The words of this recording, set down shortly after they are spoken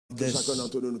Chacun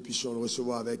d'entre nous puissions le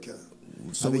recevoir avec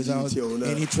without dignité et honneur.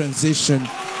 any transition,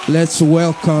 let's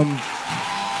welcome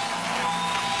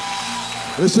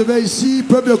Recevez ici,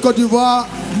 peuple de Côte d'Ivoire,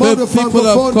 membres the people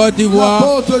of Côte d'Ivoire,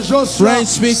 l'apôtre Joshua,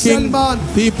 French-speaking Selman.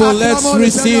 people. Let's Acclamons le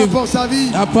Seigneur receive pour sa vie.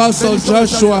 Apostle Bénissons le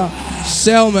Joshua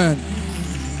Selman.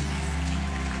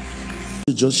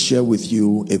 Just share with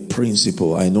you a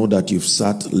principle. I know that you've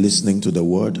sat listening to the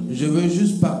word. Je veux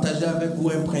juste partager avec vous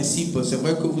un principe. C'est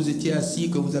vrai que vous étiez assis,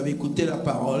 que vous avez écouté la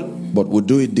parole. But we'll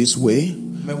do it this way.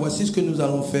 Mais voici ce que nous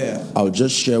allons faire. I'll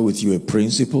just share with you a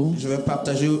principle. Je vais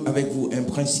partager avec vous un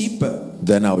principe.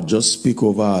 Then I'll just speak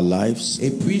over our lives.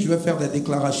 Et puis je vais faire des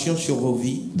déclarations sur vos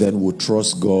vies. Then we'll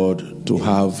trust God to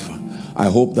have. I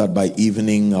hope that by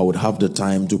evening I would have the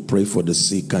time to pray for the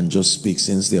sick and just speak,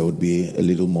 since there would be a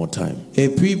little more time. Et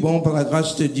puis bon, par la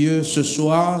grâce de Dieu, ce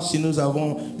soir, si nous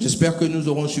avons, j'espère que nous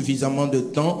aurons suffisamment de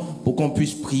temps pour qu'on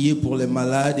puisse prier pour les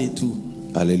malades et tout.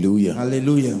 Hallelujah.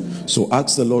 Alléluia. So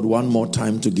ask the Lord one more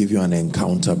time to give you an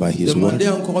encounter by His word. Demandez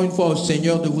encore une fois au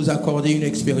Seigneur de vous accorder une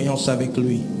expérience avec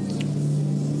lui.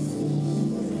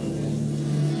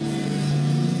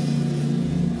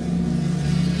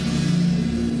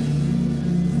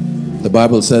 The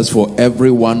Bible says, "For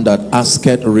everyone that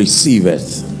asketh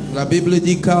receiveth." La Bible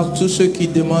dit, car tous ceux qui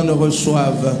demandent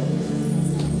reçoivent.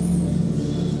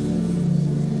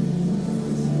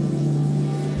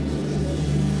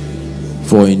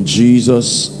 For in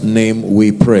Jesus' name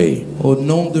we pray. Au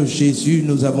nom de Jésus,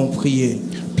 nous avons prié.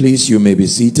 Please, you may be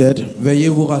seated. Veuillez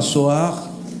vous rasseoir.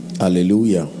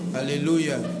 Hallelujah.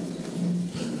 Alléluia.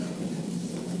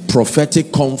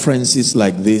 Prophetic conferences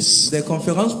like this Des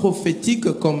conférences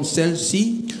prophétiques comme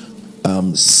celle-ci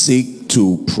seek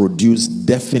to produce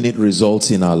definite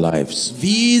results in our lives.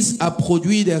 visent à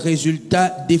produire des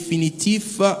résultats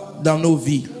définitifs dans nos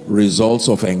vies. Results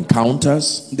of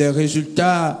encounters, Des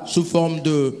résultats sous forme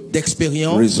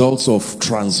d'expérience, results of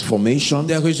transformation.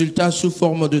 des résultats sous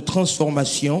forme de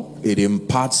transformation. It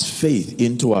imparts faith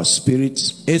into our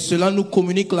spirits Et cela nous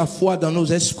communique la foi dans nos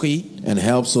esprits and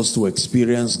helps us to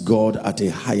experience God at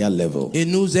a higher level. et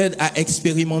nous aide à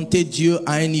expérimenter Dieu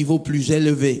à un niveau plus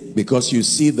élevé. Because you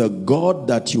see, the God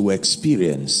that you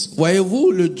experience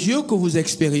Voyez-vous, le Dieu que vous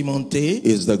expérimentez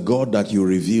is the God that you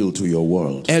reveal to your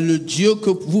world. est le Dieu que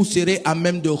vous serez à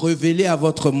même de révéler à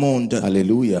votre monde.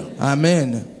 Hallelujah.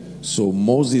 Amen. So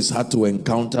Moses had to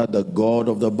encounter the God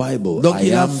of the Bible. Donc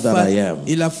I am that I am.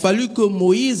 il a fallu que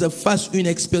Moïse fasse une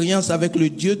expérience avec le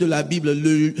Dieu de la Bible,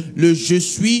 le je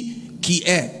suis qui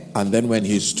est. And then when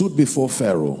he stood before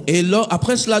Pharaoh, Et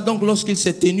après cela, donc, lorsqu'il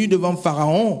s'est tenu devant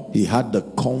Pharaon, he had the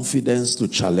confidence to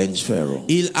challenge Pharaoh.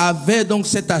 il avait donc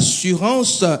cette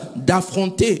assurance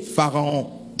d'affronter Pharaon.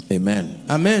 Amen.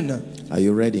 Amen. Are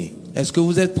you ready? Est-ce que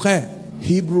vous êtes prêts?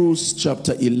 Hebrews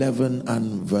chapter 11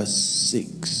 and verse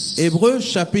 6. Hébreux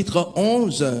chapitre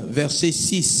 11, verset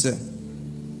 6.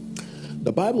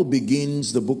 The Bible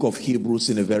begins the book of Hebrews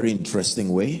in a very interesting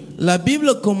way. La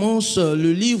Bible commence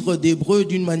le livre d'Hébreux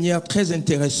d'une manière très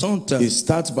intéressante. It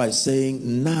starts by saying,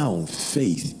 now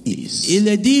faith is Il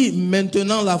est dit,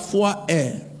 maintenant la foi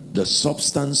est the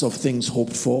substance of things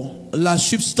hoped for. la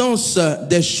substance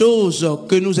des choses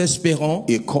que nous espérons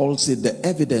It calls it the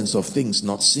evidence of things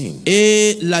not seen.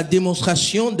 et la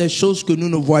démonstration des choses que nous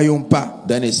ne voyons pas.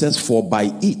 Then it says, for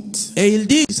by it Et il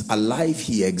dit, is alive,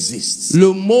 he exists.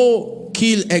 le mot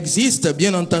qu'il existe,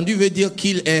 bien entendu, veut dire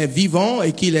qu'il est vivant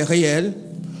et qu'il est réel.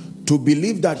 To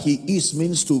believe that he is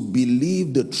means to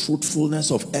believe the truthfulness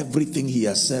of everything he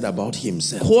has said about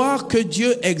himself. Croire que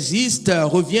Dieu existe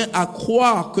revient à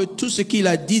croire que tout ce qu'il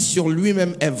a dit sur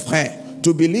lui-même est vrai.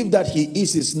 To believe that he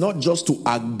is not just to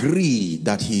agree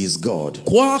that he is God.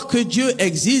 Croire que Dieu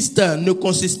existe ne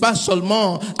consiste pas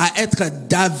seulement à être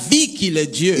d'avis qu'il est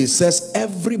Dieu. It says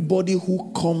everybody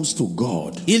who comes to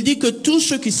God, Il dit que tous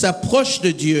ceux qui s'approchent de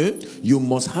Dieu you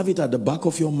must have it at the back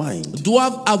of your mind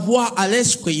doivent avoir à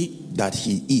l'esprit that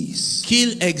he is.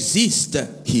 qu'il existe,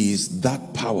 He is that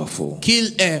powerful.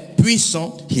 qu'il est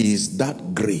puissant, He is that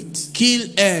great. qu'il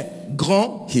est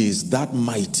grand, He is that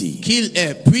mighty. qu'il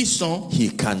est puissant, He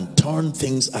can turn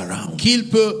things around. qu'il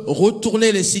peut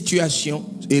retourner les situations.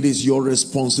 It is your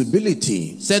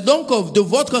responsibility C'est donc de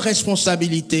votre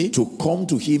responsabilité to come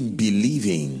to him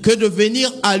believing que de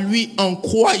venir à lui en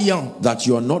croyant that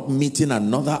you are not meeting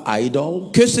another idol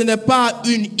que ce n'est pas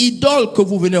une idole que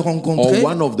vous venez rencontrer or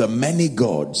one of the many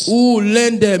gods. ou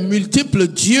l'un des multiples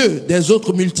dieux, des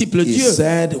autres multiples He dieux.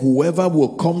 said, whoever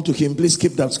will come to him, please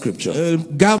keep that scripture,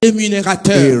 Garde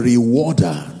rémunérateur, a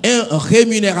rewarder Un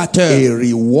rémunérateur. A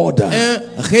rewarder. Un You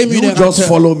rémunérateur. just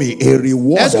follow me. A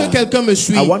rewarder. Est-ce que quelqu'un me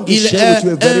suit? I want to Il share with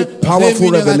you a very est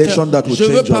powerful un revelation rémunérateur. that will Je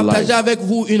veux change your partager life. avec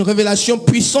vous une révélation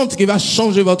puissante qui va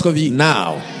changer votre vie.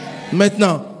 Now,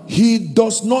 Maintenant, he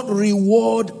does not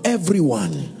reward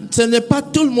everyone. ce n'est pas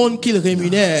tout le monde qu'il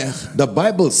rémunère. The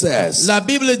Bible says La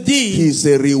Bible dit he's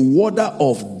a rewarder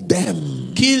of them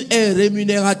qu'il est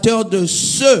rémunérateur de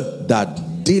ceux that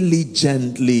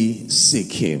diligently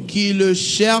seek him. qui le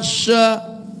cherchent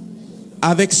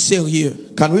avec sérieux.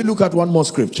 Can we look at one more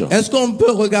scripture? Est-ce qu'on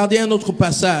peut regarder un autre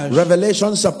passage?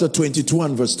 Revelation chapter 22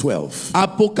 and verse 12.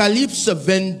 Apocalypse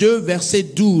 22, verset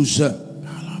 12.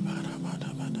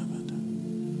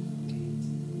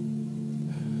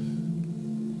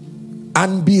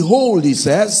 And behold, he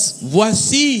says,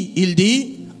 Voici, il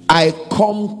dit, I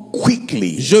come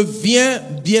quickly, je viens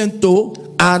bientôt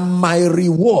and my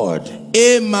reward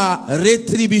et ma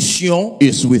rétribution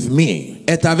is with me.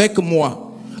 est avec moi.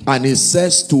 And it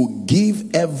says to give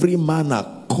every man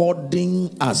according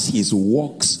as his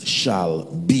works shall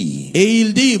be. Et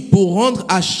il dit, pour rendre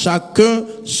à chacun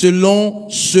selon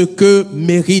ce que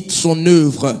mérite son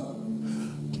œuvre.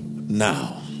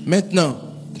 Now, Maintenant,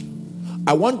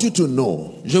 I want you to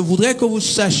know je voudrais que vous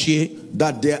sachiez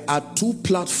that there are two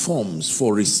platforms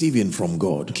for receiving from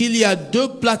God. qu'il y a deux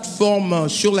plateformes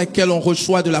sur lesquelles on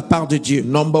reçoit de la part de Dieu.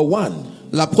 Number one,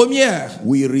 La première,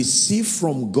 we receive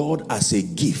from God as a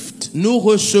gift. nous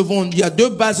recevons, il y a deux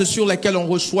bases sur lesquelles on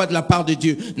reçoit de la part de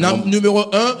Dieu. Numéro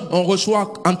un, on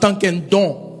reçoit en tant qu'un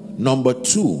don. Number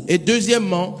two, Et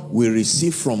deuxièmement, we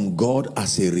receive from God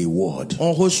as a reward.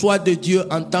 on reçoit de Dieu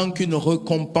en tant qu'une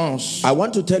récompense. I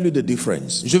want to tell you the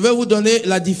difference. Je vais vous donner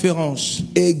la différence.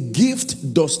 A gift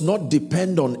does not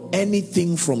depend on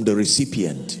anything from the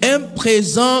recipient. Un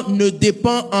présent ne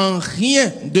dépend en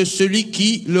rien de celui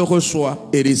qui le reçoit.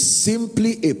 It is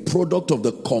simply a product of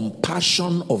the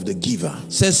compassion of the giver.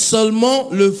 C'est seulement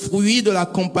le fruit de la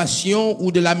compassion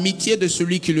ou de l'amitié de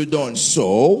celui qui le donne.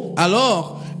 So,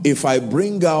 Alors, if I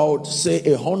bring out, say,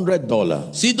 $100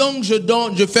 si donc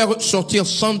je fais sortir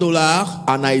 $100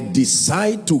 and I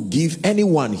decide to give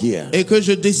anyone here et que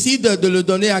je décide de le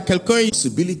donner à quelqu'un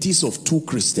possibilities of two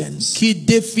Christians, qui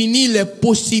définit les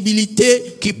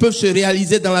possibilités qui peuvent se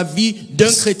réaliser dans la vie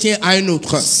d'un chrétien à un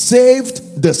autre. saved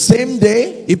the same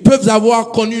day, Ils peuvent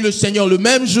avoir connu le Seigneur le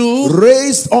même jour,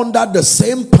 raised under the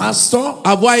same pastor,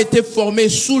 avoir été formés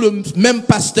sous le même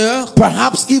pasteur,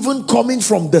 perhaps even coming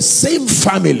from the same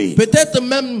family, peut-être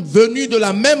même venus de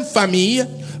la même famille,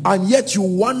 and yet you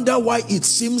wonder why it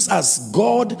seems as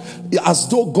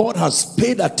though God has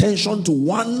paid attention to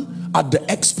one at the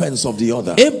expense of the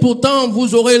other. et pourtant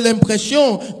vous aurez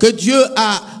l'impression que Dieu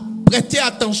a prêté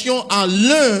attention à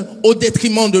l'un au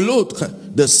détriment de l'autre.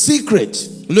 The secret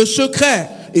Le secret,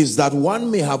 is that one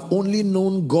may have only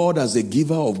known God as a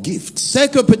giver of gifts,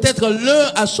 c'est que peut-être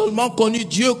l'un a seulement connu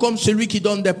Dieu comme celui qui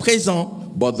donne des présents,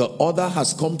 but the other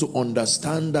has come to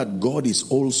understand that God is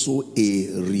also a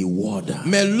rewarder.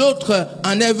 mais l'autre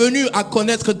en est venu à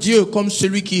connaître Dieu comme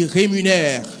celui qui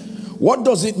rémunère. What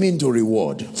does it mean to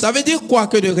reward? Ça veut dire quoi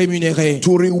que de rémunérer?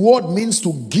 To reward means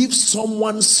to give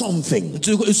someone something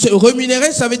Se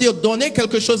rémunérer, ça veut dire donner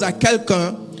quelque chose à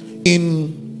quelqu'un in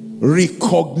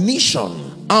recognition.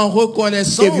 en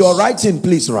reconnaissance. If you're writing,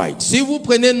 please write. Si vous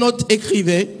prenez note,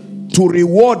 écrivez. To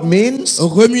reward means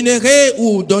Rémunérer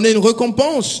ou donner une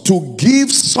récompense, to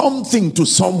give something to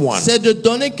someone c'est de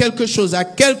donner quelque chose à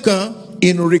quelqu'un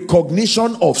in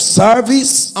recognition of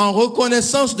service, en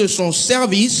reconnaissance de son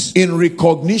service, in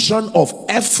recognition of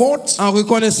effort, en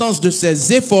reconnaissance de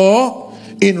ses efforts,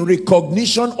 in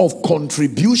recognition of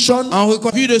contribution. en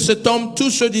reconnaissance de cet homme.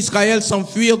 Tous ceux d'Israël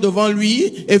s'enfuirent devant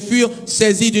lui et furent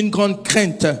saisis d'une grande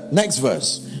crainte. Next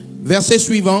verse. Verset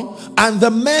suivant. And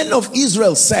the men of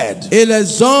Israel said, Et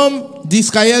les hommes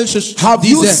d'Israël se have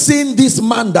you disaient, seen this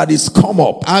man that is come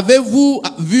up? avez-vous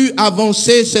vu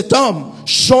avancer cet homme?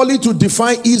 Surely to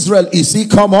defy Israel is he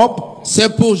come up?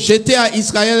 C'est pour jeter à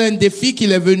Israël un défi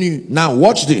qu'il est venu. Now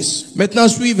watch this. Maintenant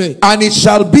suivez. And it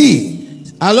shall be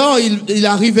Alors il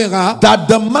arrivera that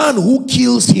the man who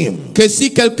kills him, que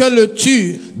si quelqu'un le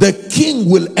tue, the king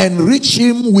will enrich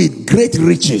him with great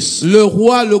riches, le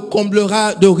roi le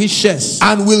comblera de richesses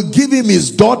and will give him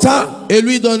his daughter, et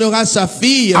lui donnera sa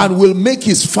fille and will make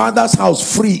his father's house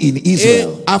free in et Israel.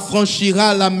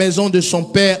 affranchira la maison de son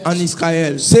père en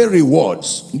Israël. Say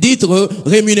rewards. Dites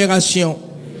rémunération.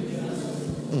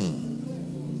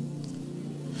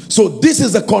 So this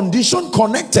is the condition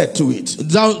connected to it.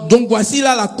 Donc voici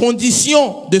là la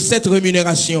condition de cette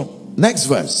rémunération. Next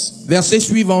verse. Verset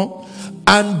suivant.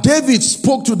 And David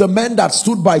spoke to the men that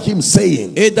stood by him,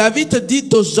 saying, Et David dit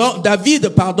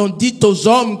aux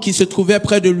hommes qui se trouvaient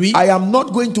près de lui, I am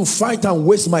not going to fight and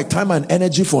waste my time and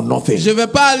energy for nothing. je ne vais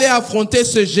pas aller affronter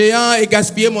ce géant et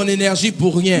gaspiller mon énergie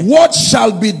pour rien. What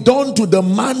shall be done to the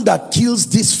man that kills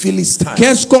this Philistine?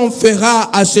 Qu'est-ce qu'on fera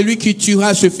à celui qui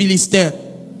tuera ce Philistin?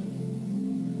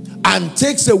 And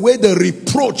takes away the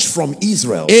reproach from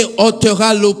Israel. Et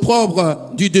ôtera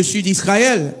l'opprobre du dessus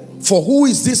d'Israël. For who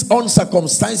is this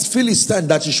uncircumcised Philistine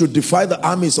that he should defy the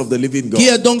armies of the living God? Qui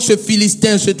est donc ce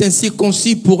Philistin, cet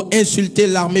incirconcis, pour insulter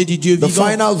l'armée du Dieu The vivant?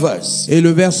 final verse. Et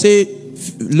le verset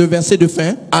de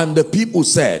fin. And the people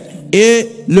said, Et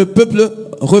le peuple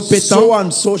répétant, so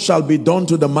and so shall be done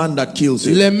to the man that kills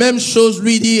him. les mêmes choses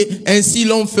lui dit, ainsi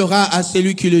l'on fera à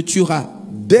celui qui le tuera.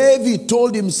 David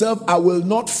told himself, I will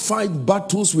not fight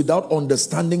battles without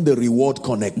understanding the reward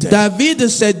connected. David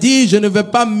s'est dit, je ne vais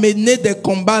pas mener des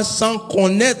combats sans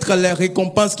connaître les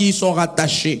récompenses qui y sont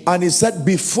rattachées. And he said,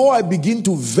 before I begin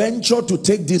to venture to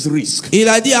take this risk, Il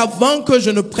a dit, avant que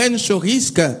je ne prenne ce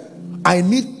risque, I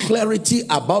need clarity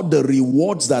about the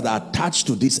rewards that are attached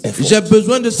to this effort. j'ai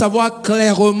besoin de savoir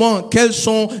clairement quelles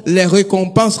sont les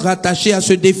récompenses rattachées à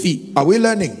ce défi. Are we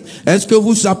learning? Est-ce que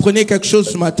vous apprenez quelque chose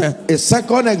ce matin? A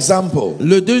second example.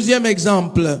 Le deuxième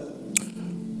exemple,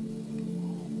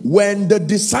 When the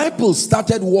disciples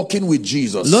started walking with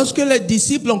Jesus, lorsque les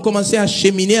disciples ont commencé à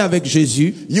cheminer avec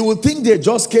Jésus, you would think they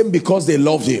just came because they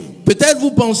loved him. peut-être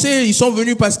vous pensez ils sont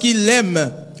venus parce qu'ils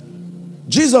l'aiment.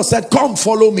 Jesus said, come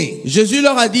follow me. Jésus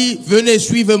leur a dit, venez,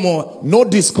 suivez-moi. No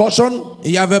discussion.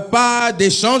 Il n'y avait pas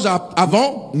d'échange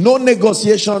avant. No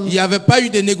negotiation. Il n'y avait pas eu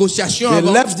de négociation They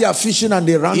avant. left their fishing and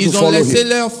they ran to Ils ont follow laissé him.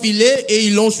 leur filet et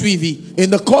ils l'ont suivi. In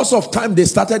the course of time, they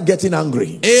started getting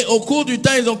angry. Et au cours du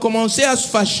temps, ils ont commencé à se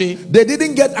fâcher. They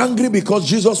didn't get angry because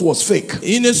Jesus was fake.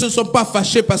 Ils ne se sont pas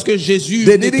fâchés parce que Jésus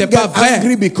They n'était didn't pas get vrai.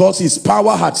 angry because his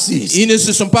power had ceased. Ils ne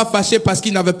se sont pas fâchés parce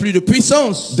qu'il n'avait plus de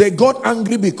puissance. They got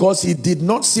angry because he did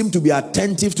not seem to be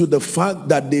attentive to the fact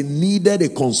that they needed a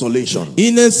consolation.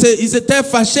 Ils étaient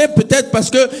fâchés peut-être parce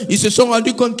qu'ils se sont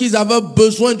rendus compte qu'ils avaient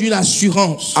besoin d'une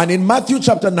assurance. And in Matthew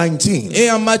chapter 19,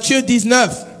 Et en Matthieu 19,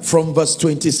 from verse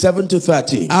 27 to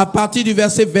 30, à partir du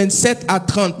verset 27 à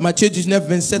 30, Matthieu 19,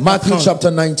 27 à Matthew 30. chapter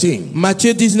 19,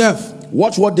 Matthieu 19.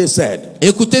 watch what they said.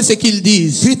 Écoutez ce qu'ils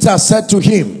disent. Peter said to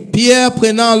him, Pierre,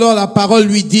 prenant alors la parole,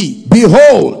 lui dit,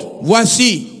 behold,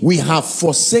 voici, we have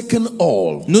forsaken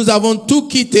all nous avons tout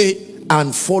quitté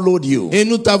and followed you. et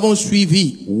nous t'avons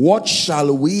suivi. What shall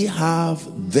we have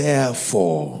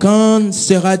therefore? Qu'en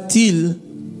sera-t-il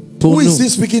pour Who nous? is he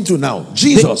speaking to now?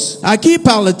 Jesus. À qui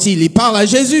parle-t-il? Il parle à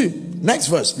Jésus. Next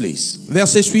verse, please.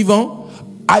 Verset suivant.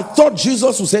 I thought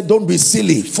Jesus would say, don't be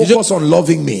silly. Focus on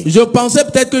loving me. Je pensais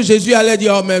peut-être que Jésus allait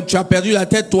dire, oh mais tu as perdu la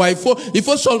tête toi. Il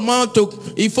faut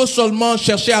seulement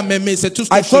chercher à m'aimer. C'est tout ce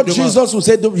que I je thought te demande. Jesus would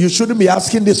say, you shouldn't be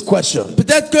asking this question.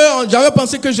 Peut-être que j'avais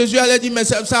pensé que Jésus allait dire, mais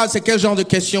ça c'est quel genre de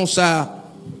question ça?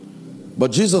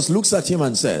 But Jesus looks at him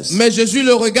and says, Mais Jésus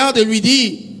le regarde et lui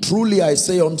dit, truly I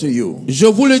say unto you, je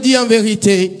vous le dis en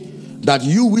vérité, that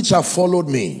you which have followed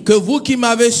me, que vous qui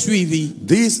m'avez suivi,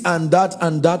 this and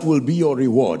that will be your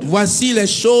reward. voici les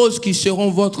choses qui seront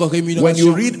votre When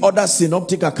you rémunération. read other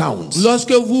synoptic accounts,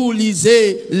 Lorsque vous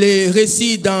lisez les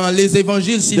récits dans les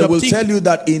évangiles they will synoptiques, tell you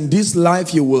that in this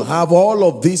life you will have all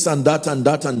of this and that and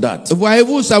that and that.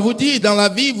 voyez-vous, ça vous dit, dans la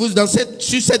vie, dans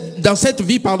cette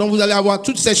vie, vous allez avoir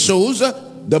toutes ces choses.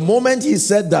 The moment he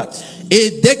said that,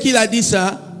 Et dès qu'il a dit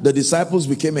ça, the disciples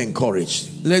became encouraged.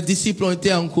 les disciples ont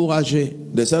été encouragés.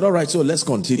 They said, all right, so let's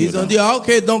continue. Ils ont now. dit, ah,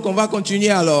 ok, donc on va continuer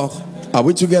alors. Are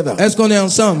we together? Est-ce qu'on est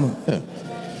ensemble?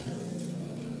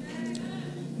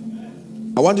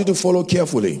 I want you to follow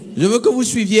carefully. Je veux que vous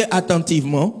suiviez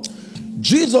attentivement.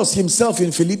 Jesus himself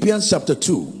in Philippians chapter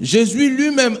 2. Jésus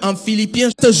lui-même en Philippiens,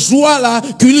 cette joie-là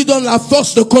qui lui donne la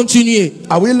force de continuer.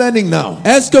 Are we learning now?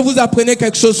 Est-ce que vous apprenez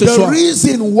quelque chose ce The soir?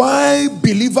 reason why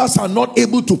believers are not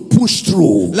able to push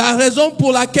through La raison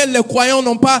pour laquelle les croyants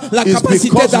n'ont pas la is capacité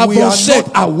because we are d'avancer,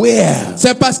 not aware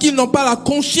c'est parce qu'ils n'ont pas la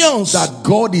conscience that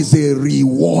God is a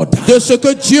rewarder. de ce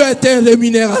que Dieu est un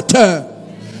rémunérateur.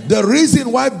 The reason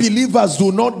why believers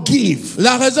do not give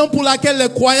La raison pour laquelle les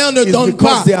croyants ne is donnent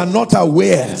because pas, they are not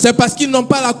aware c'est parce qu'ils n'ont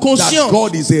pas la that conscience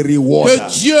God is a rewarder.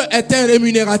 que Dieu est un The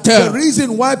rémunérateur.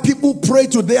 reason why people pray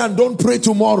today and don't pray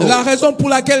tomorrow La raison pour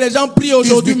laquelle les gens prient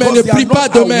aujourd'hui mais because ne they are prient pas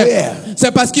not demain, aware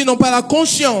c'est parce qu'ils n'ont pas la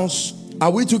conscience Are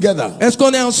we together? Est-ce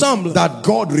qu'on est ensemble? That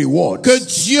God rewards. Que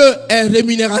Dieu est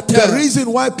rémunérateur. The reason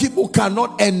why people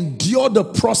cannot endure the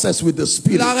process with the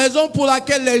Spirit, La raison pour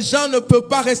laquelle les gens ne peuvent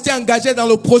pas rester engagés dans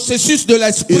le processus de is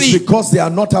l'esprit, because they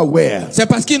are not aware. c'est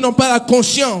parce qu'ils n'ont pas la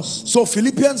conscience. So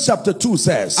Philippians chapter 2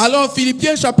 says Alors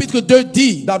Philippiens chapitre 2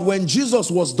 dit that when Jesus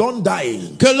was done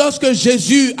dying, que lorsque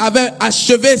Jésus avait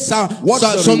achevé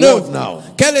son œuvre,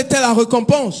 quelle était la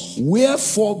récompense?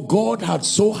 wherefore God had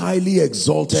so highly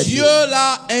exalted Dieu him.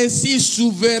 l'a ainsi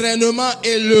souverainement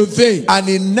élevé. And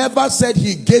he never said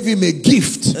he gave him a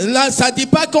gift. Là, ça dit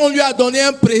pas qu'on lui a donné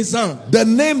un présent. The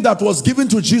name that was given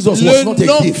to Jesus was not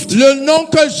a gift. Le nom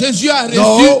que Jésus a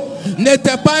reçu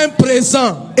n'était pas un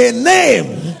présent. A name.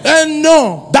 Un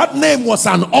nom. That name was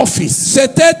an office.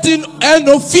 C'était un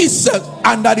office.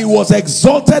 And that he was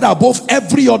exalted above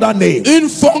every other name. Une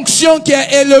fonction qui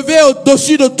est élevée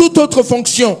au-dessus de toute autre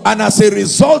fonction. And as a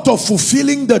result of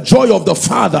fulfilling the joy of the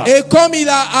Father, Et comme il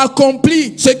a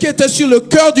accompli ce qui était sur le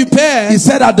cœur du Père, he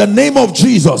said, at the name of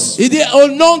Jesus, il dit au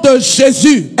nom de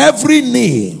Jésus, every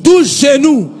knee. tout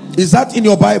genou. Is that in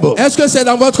your Bible? Est-ce que c'est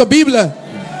dans votre Bible?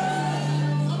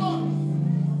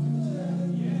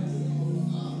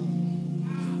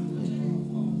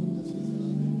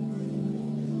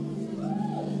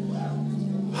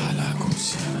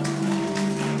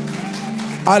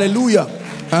 Hallelujah.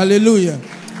 Alléluia.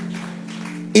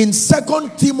 In 2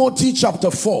 Timothy chapter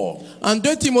 4, En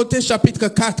 2 Timothée chapitre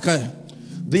 4,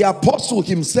 the apostle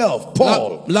himself,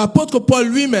 Paul, l'apôtre Paul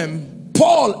lui-même,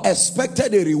 Paul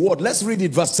expected a reward. Let's read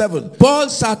it, verse 7. Paul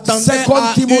s'attendait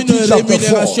à Timothy une chapter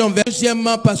rémunération.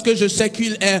 Deuxièmement, parce que je sais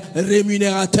qu'il est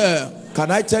rémunérateur. Can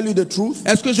I tell you the truth?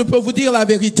 Est-ce que je peux vous dire la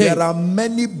vérité? There are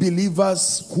many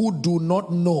believers who do not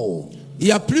know Il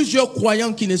y a plusieurs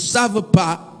croyants qui ne savent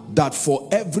pas that for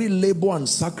every labor and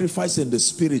sacrifice in the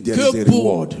Spirit there is que a pour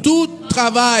reward. tout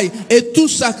travail et tout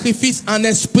sacrifice en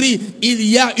esprit, il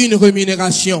y a une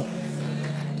rémunération.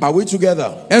 Are we together?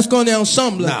 Est-ce qu'on est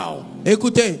ensemble? Now,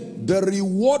 Écoutez, the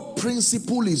reward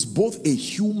principle is both a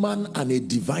human and a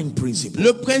divine principle.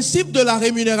 le principe de la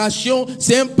rémunération,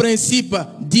 c'est un principe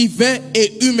divin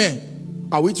et humain.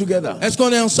 Are we together? Est-ce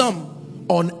qu'on est ensemble?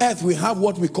 On earth we have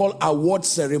what we call award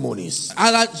ceremonies.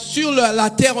 Sur la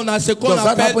terre, on a ce qu'on Does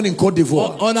that happen in Côte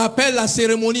d'Ivoire? on appelle la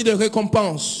cérémonie de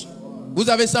récompense. Vous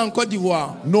avez ça en Côte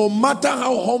d'Ivoire. No matter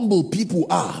how humble people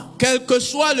are, Quel que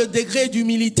soit le degré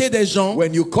d'humilité des gens,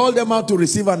 when you call them out to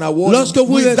receive an award, Lorsque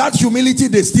vous with les- that humility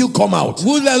they still come out.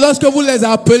 lorsque vous les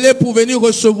appelez pour venir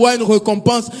recevoir une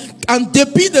récompense, en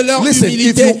dépit de leur Listen, if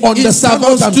humilité, you ils understand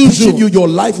what s'avancent I'm toujours. teaching you, your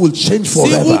life will change Si vous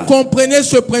forever. comprenez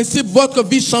ce principe, votre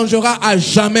vie changera à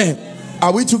jamais.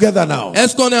 Are we together now?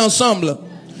 Est-ce qu'on est ensemble?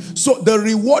 So the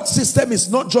reward system is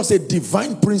not just a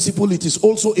divine principle, it is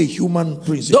also a human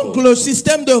principle. Donc le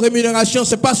système de rémunération,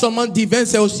 c'est pas seulement divin,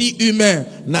 c'est aussi humain.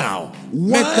 Now,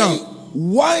 Maintenant.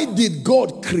 why did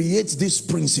God create this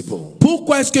principle?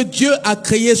 Pourquoi est-ce que Dieu a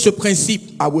créé ce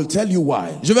principe? I will tell you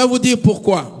why. Je vais vous dire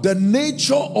pourquoi. The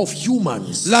nature of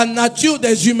humans La nature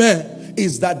des humains,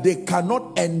 is that they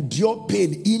cannot endure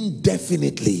pain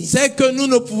indefinitely. c'est que nous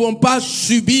ne pouvons pas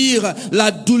subir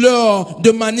la douleur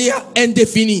de manière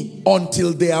indéfinie.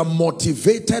 Until they are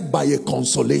motivated by a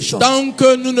consolation. Tant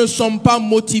que nous ne sommes pas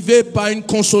motivés par une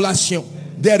consolation.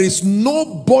 There is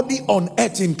nobody on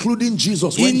earth, including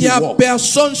Jesus, when Il he n'y a walked,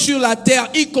 personne sur la terre,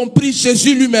 y compris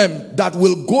Jésus lui-même, that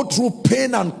will go through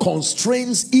pain and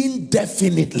constraints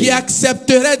indefinitely. qui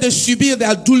accepterait de subir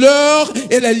la douleur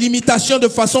et les limitations de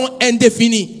façon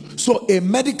indéfinie. So a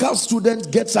medical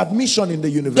student gets admission in the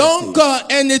university. Donc,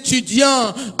 un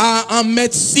étudiant en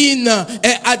médecine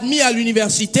est admis à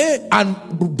l'université. And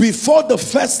before the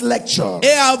first lecture,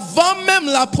 Et avant même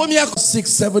la première, 6,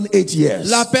 7, 8 years,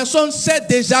 la personne sait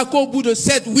déjà qu'au bout de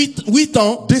 7, 8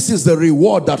 ans, this is the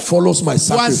reward that follows my voici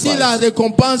la sacrifice.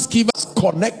 récompense qui va.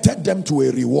 Connected them to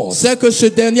a reward. C'est que ce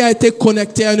dernier a été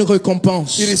connecté à une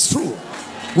récompense. It is true.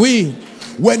 Oui.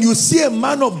 When you see a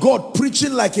man of God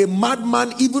preaching like a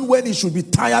madman, even when he should be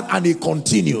tired, and he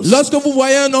continues, Lorsque vous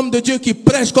voyez un homme de Dieu qui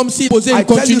prêche comme s'il posait, I il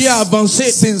tell continue à you avancer.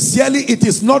 sincerely, it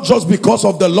is not just because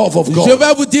of the love of Je God.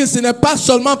 vais vous dire, ce n'est pas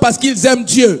seulement parce qu'ils aiment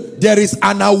Dieu. There is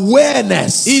an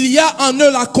awareness. Il y a en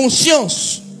eux la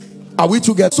conscience. Are we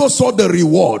together? So saw the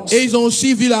rewards. Et ils ont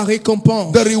aussi vu la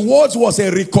récompense. The rewards was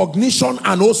a recognition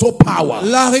and also power.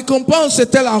 La récompense,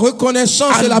 c'était la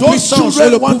reconnaissance et And la those puissance et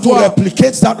le children want to pouvoir.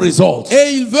 replicate that result.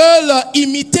 Et ils veulent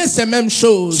imiter ces mêmes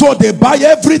choses. So they buy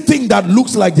everything that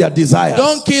looks like their desires.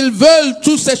 Donc ils veulent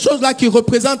toutes ces choses-là qui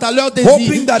représentent à leur désir,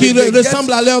 Hoping that qui if they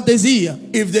ressemblent à leur désir.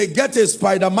 If they get a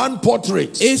Spider-Man portrait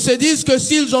Et ils se disent que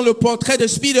s'ils ont le portrait de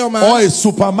Spider-Man or a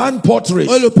Superman portrait,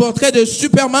 ou le portrait de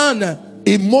Superman,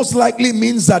 it most likely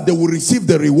means that they will receive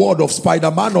the reward of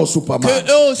Spider-Man or Superman.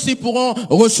 Que eux aussi pourront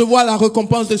recevoir la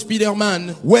récompense de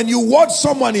Spider-Man. When you watch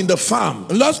someone in the farm,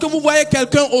 Lorsque vous voyez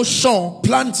quelqu'un au champ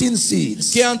planting seeds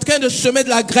qui est en train de semer de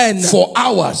la graine for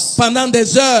hours, pendant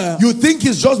des heures, you think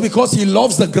it's just because he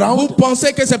loves the vous ground?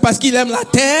 pensez que c'est parce qu'il aime la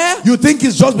terre? You think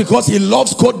it's just because he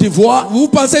loves Côte d'Ivoire? Vous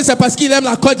pensez que c'est parce qu'il aime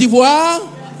la Côte d'Ivoire?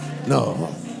 No.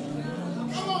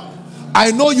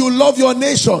 I know you love your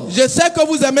nation, Je sais que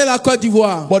vous aimez la Côte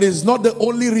d'Ivoire, but it's not the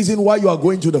only reason why you are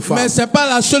going to the farm. mais c'est pas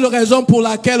la seule raison pour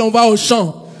laquelle on va au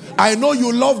champ. I know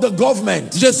you love the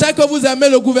government, Je sais que vous aimez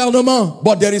le gouvernement,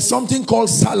 but there is something called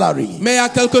salary. mais il y a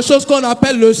quelque chose qu'on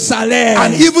appelle le salaire.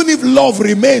 And even if love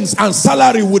remains and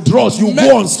salary withdraws, you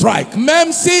go on strike.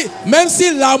 Même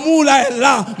si l'amour là est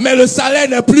là, mais le salaire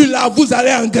n'est plus là, vous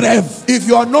allez en grève. If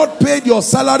you are not paid your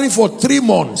salary for 3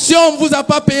 months, Si on ne vous a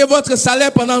pas payé votre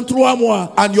salaire pendant 3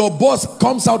 mois, and your boss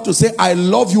comes out to say, I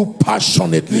love you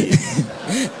passionately,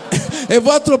 et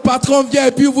votre patron vient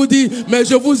et puis vous dit, mais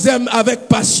je vous aime avec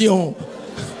passion.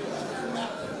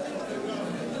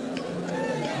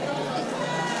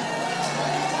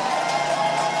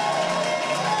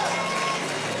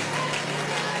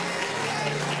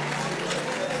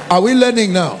 are we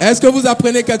learning now? Est-ce que vous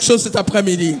apprenez quelque chose cet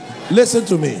après-midi? Listen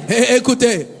to me.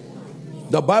 Écoutez,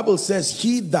 The Bible says,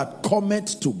 he that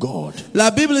cometh to God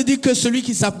la Bible dit que celui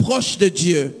qui s'approche de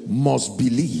Dieu must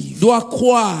believe doit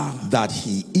croire that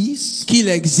he is, qu'il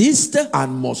existe and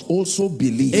must also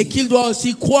believe et qu'il doit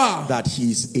aussi croire that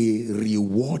he is a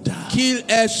rewarder. qu'il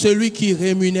est celui qui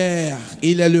rémunère.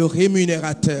 Il est le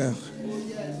rémunérateur.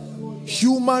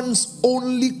 Humans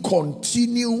only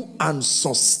continue and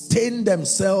sustain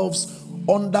themselves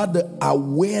under the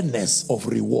awareness of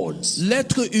rewards.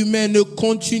 L'être humain ne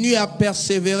continue à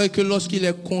persévérer que lorsqu'il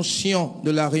est conscient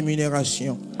de la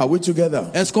rémunération. Are we together?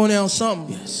 Est-ce qu'on est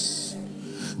ensemble? Yes.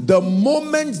 The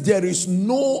moment there is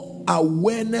no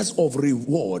awareness of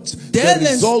rewards, Dès the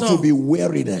result l'instant- will be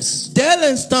weariness. Dès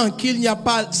l'instant qu'il n'y a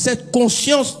pas cette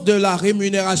conscience de la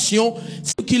rémunération,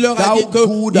 ce qui leur a Thou dit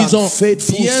good qu'ils and ont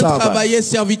faithful bien servant. travaillé,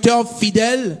 serviteurs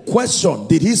fidèles. Question,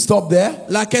 did he stop there?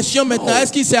 La question maintenant,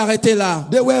 est-ce qu'il s'est arrêté là?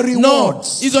 There were Non,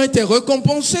 rewards. ils ont été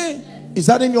récompensés. Is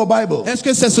that in your Bible? Est-ce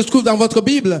que ça se trouve dans votre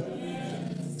Bible?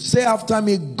 Say after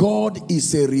me, God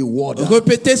is a rewarder.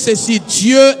 Répétez ceci,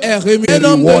 Dieu est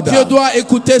rémunérateur. Un homme de rewarder. Dieu doit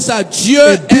écouter ça. Dieu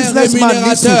A est businessman needs to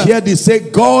rémunérateur. hear this. Say,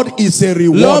 God is a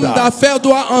L'homme rewarder. d'affaires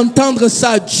doit entendre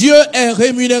ça. Dieu est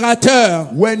rémunérateur.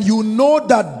 When you know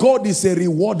that God is a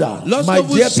rewarder, Lorsque my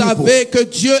vous dear people, savez que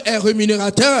Dieu est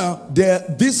rémunérateur,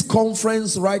 this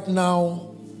conference right now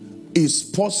is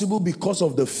possible because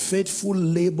of the faithful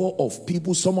labor of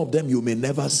people. Some of them you may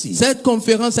never see. cette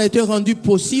conférence a été rendue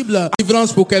possible.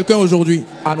 Délivrance pour quelqu'un aujourd'hui.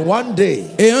 And one day,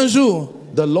 Et un jour,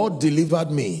 the Lord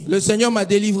delivered me le Seigneur m'a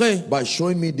délivré by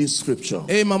showing me this scripture.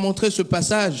 et il m'a montré ce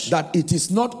passage. That it is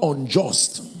not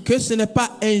unjust Que ce n'est pas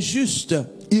injuste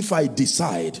if I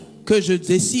decide que je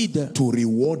décide to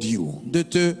reward you de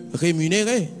te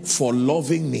rémunérer for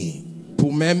loving me.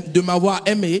 pour même de m'avoir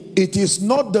aimé. It is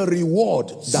not the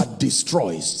reward that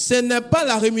destroys. Ce n'est pas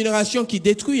la rémunération qui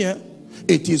détruit, hein.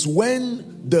 It is when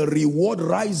the reward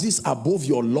rises above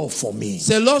your love for me.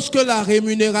 C'est lorsque la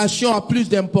rémunération a plus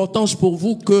d'importance pour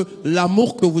vous que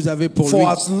l'amour que vous avez pour lui. For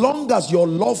as long as your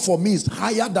love for me is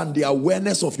higher than the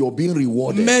awareness of your being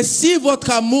rewarded, Mais si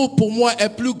votre amour pour moi est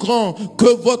plus grand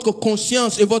que votre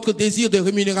conscience et votre désir de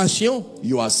rémunération,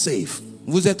 you are safe.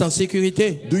 vous êtes en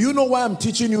sécurité. Do you know why I'm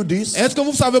teaching you this? Est-ce que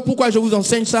vous savez pourquoi je vous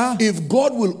enseigne ça? If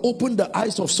God will open the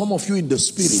eyes of some of you in the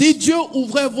spirit, Si Dieu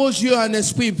ouvrait vos yeux en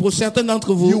esprit pour certains d'entre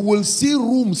you vous, will see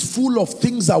rooms full of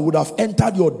things that would have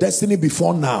entered your destiny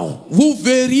before now. vous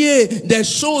verriez des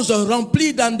choses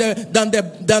remplies dans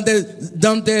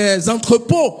des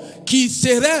entrepôts qui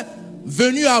seraient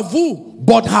venus à vous.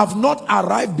 But have not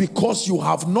arrived because you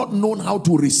have not known how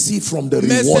to receive from the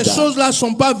Mais ces rewarder. choses-là ne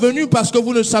sont pas venues parce que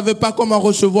vous ne savez pas comment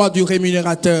recevoir du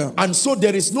rémunérateur. And so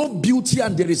there is no beauty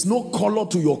and there is no color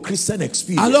to your Christian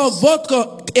experience. Alors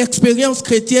votre expérience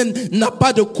chrétienne n'a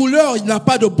pas de couleur, il n'a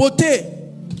pas de beauté.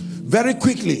 Very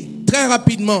quickly, Très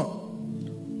rapidement,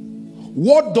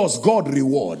 what does God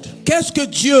reward? qu'est-ce que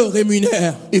Dieu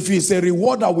rémunère? If he's a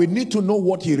rewarder, we need to know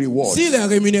what he rewards. S'il est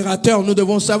rémunérateur, nous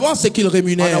devons savoir ce qu'il And I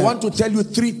rémunère. want to tell you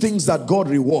 3 things that God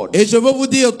rewards. Et je veux vous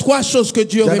dire 3 choses que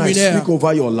Dieu Then I rémunère speak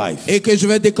over your life. et que je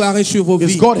vais déclarer sur vos Is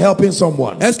vies. God helping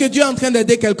someone? Est-ce que Dieu est en train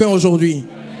d'aider quelqu'un aujourd'hui?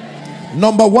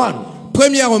 Number 1,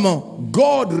 Premièrement,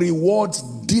 God rewards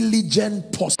diligent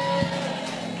pursuit.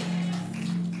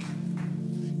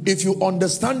 If you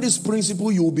understand this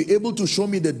principle, you will be able to show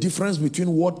me the difference between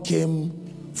what came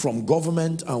from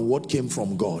government and what came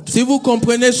from God. Si vous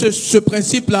comprenez ce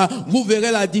principe-là, vous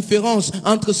verrez la différence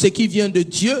entre ce qui vient de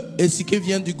Dieu et ce qui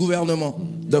vient du gouvernement.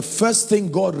 The first thing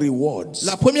God rewards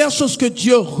La première chose que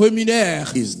Dieu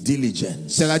rémunère, is diligence.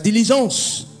 c'est la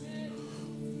diligence.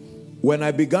 When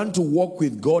I began to walk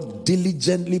with God,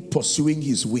 diligently pursuing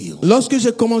His will. Lorsque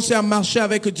j'ai commencé à marcher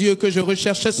avec Dieu, que je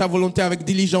recherchais sa volonté avec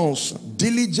diligence.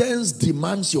 Diligence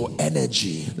demands your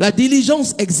energy. La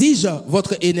diligence exige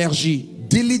votre énergie.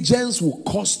 Diligence will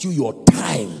cost you your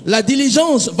time. La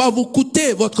diligence va vous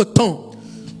coûter votre temps.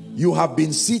 You have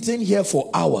been sitting here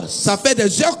for hours. Ça fait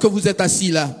des heures que vous êtes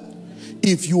assis là.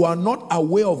 If you are not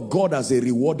aware of God as a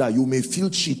rewarder, you may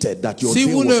feel cheated that your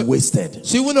day was wasted.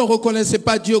 Si vous ne reconnaissez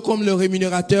pas Dieu comme le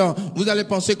rémunérateur, vous allez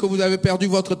penser que vous avez perdu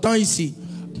votre temps ici.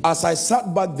 As I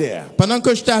sat back there, pendant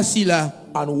que j'étais assis là,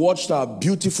 and watched our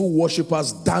beautiful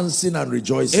worshippers dancing and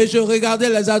rejoicing, et je regardais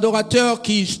les adorateurs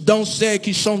qui dansaient,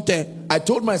 qui chantaient, I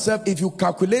told myself, if you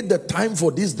calculate the time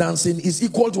for this dancing, it's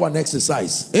equal to an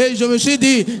exercise. Et je me suis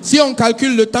dit, si on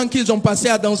calcule le temps qu'ils ont passé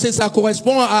à danser, ça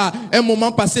correspond à un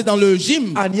moment passé dans le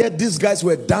gym. And yet these guys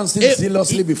were dancing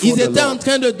zealously before ils the étaient Lord. en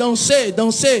train de danser.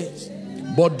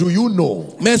 But do you know?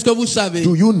 Mais est-ce que vous savez?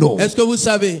 Do you know? Est-ce que vous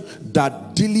savez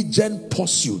That diligent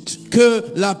pursuit que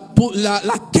la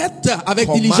quête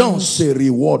avec diligence a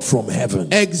reward from heaven.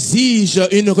 Exige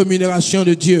une rémunération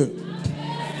de Dieu.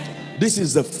 This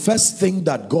is the first thing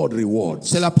that God rewards.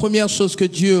 C'est la première chose que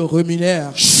Dieu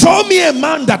rémunère. Show me a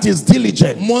man that is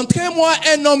diligent. Montrez-moi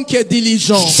un homme qui est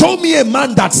diligent. Show me a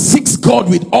man that seeks God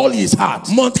with all his heart.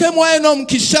 Montrez-moi un homme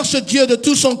qui cherche Dieu de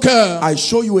tout son cœur. I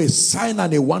show you a sign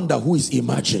and a wonder who is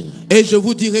emerging. Et je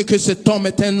vous dirai que cet homme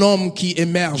est un homme qui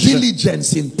émerge.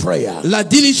 Diligence in prayer. La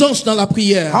diligence dans la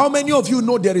prière. How many of you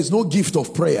know there is no gift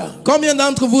of prayer? Combien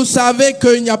d'entre vous savez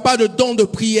qu'il n'y a pas de don de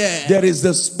prière? There is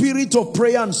the spirit of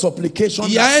prayer and supplication.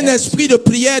 Il y a un esprit de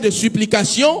prière, de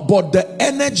supplication. But the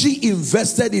energy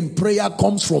invested in prayer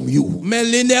comes from you. Mais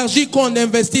l'énergie qu'on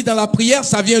investit dans la prière,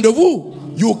 ça vient de vous.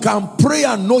 You can pray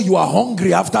and know you are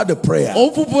hungry after the prayer.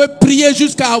 Vous pouvez prier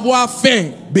jusqu'à avoir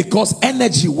faim. Because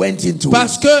energy went into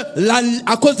Parce it. que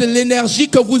à cause de l'énergie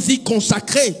que vous y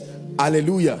consacrez.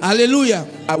 Hallelujah. Alléluia.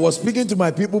 I was speaking to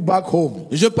my people back home.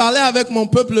 Je parlais avec mon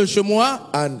peuple chez moi.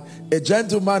 And a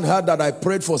gentleman heard that I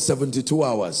prayed for 72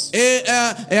 hours. Et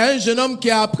un jeune homme qui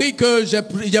a appris que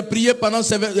j'ai prié pendant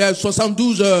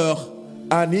 72 heures.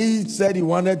 And he said he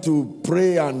wanted to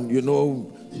pray and you know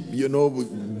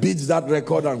beat that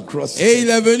record and cross. Et il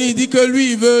est venu, il dit que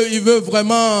lui il veut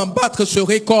vraiment battre ce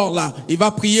record là. Il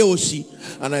va prier aussi.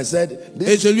 And I said,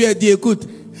 et je lui ai dit, écoute,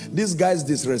 these guys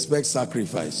disrespect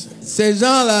sacrifice. Ces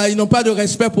gens là, ils n'ont pas de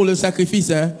respect pour le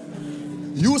sacrifice, hein.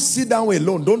 You sit down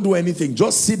alone, don't do anything.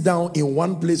 Just sit down in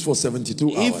one place for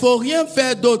 72 hours. Il faut rien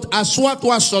faire d'autre.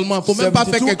 Assois-toi seulement. Il faut même pas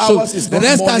faire quelque chose.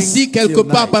 Reste assis quelque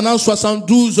part pendant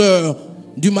 72 heures,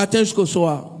 du matin jusqu'au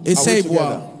soir. Essaye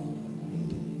voir.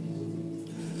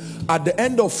 At the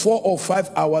end of 4 or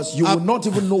 5 hours, you will not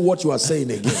even know what you are saying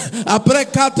again. Après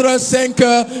 4 heures, 5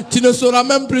 heures, tu ne sauras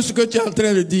même plus ce que tu es en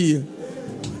train de dire.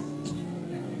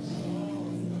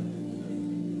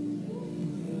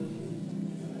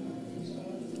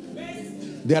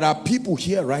 There are people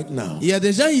here right now. Il y a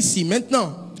des gens ici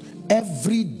maintenant.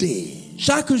 Every day,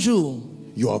 chaque jour,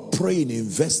 you are praying,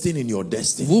 investing in your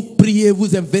destiny. Vous priez,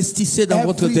 vous investissez dans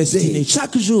votre destinée.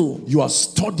 Chaque jour, you are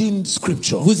studying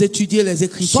scripture. Vous étudiez les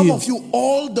Écritures. Some of you,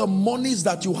 all the monies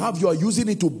that you have, you are using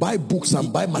it to buy books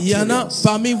and buy materials. Il y en a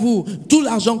parmi vous, tout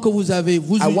l'argent que vous avez,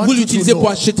 vous l'utilisez pour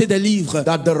acheter des livres.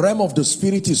 That the realm of the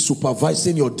spirit is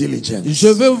supervising your diligence. Je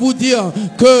veux vous dire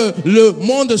que le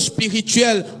monde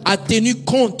spirituel a tenu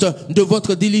compte de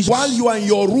votre diligence. While you are in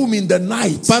your room in the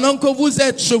night, pendant que vous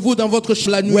êtes chez vous dans votre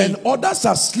la nuit, when others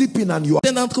are sleeping and you are,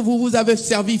 certains d'entre vous, vous avez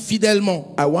servi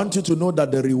fidèlement. I want you to know that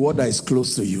the rewarder is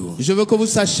close to you. Je veux que vous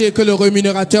sachiez que le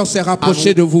rémunérateur s'est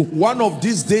rapproché de vous. One of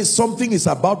these days, something is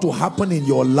about to happen in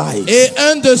your life. Et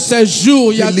un de ces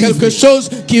jours, il y a quelque chose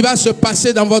qui va se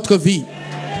passer dans votre vie.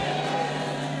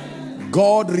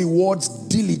 God rewards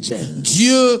diligence.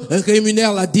 Dieu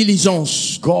rémunère la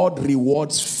diligence. God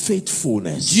rewards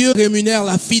faithfulness. Dieu rémunère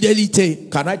la fidélité.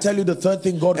 Can I tell you the third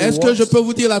thing God rewards? Est-ce que je peux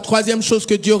vous dire la troisième chose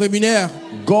que Dieu rémunère?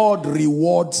 God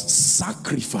rewards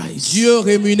sacrifice. Dieu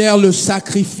rémunère le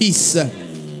sacrifice.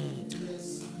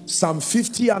 Psalm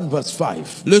 50 and verse 5.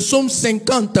 Le psaume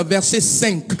 50 verset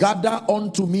 5. Gather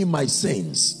unto me my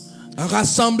saints.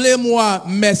 Rassemblez-moi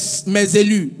mes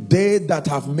élus. They that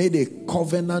have made a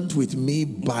covenant with me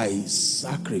by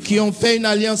sacrifice. Qui ont fait une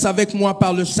alliance avec moi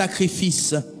par le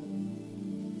sacrifice.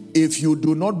 If you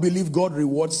do not believe God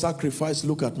rewards sacrifice,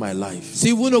 look at my life.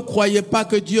 Si vous ne croyez pas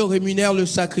que Dieu rémunère le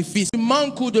sacrifice, du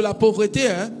manque ou de la pauvreté,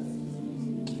 hein?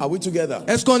 Are we together?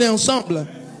 Est-ce qu'on est ensemble?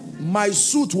 My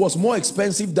suit was more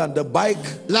expensive than the bike.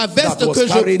 La veste que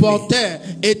je portais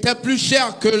était plus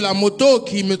chère que la moto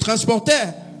qui me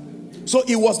transportait. So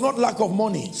it was not lack of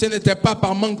money. Ce n'était pas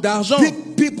par manque d'argent.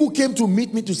 People came to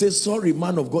meet me to say, sorry,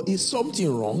 man of God, is something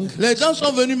wrong? Les gens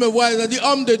sont venus me voir, ils ont dit,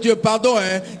 homme de Dieu, pardon,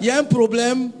 hein, il y a un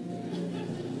problème.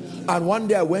 And one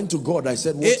day I went to God, I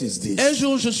said, what is this? Un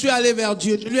jour, je suis allé vers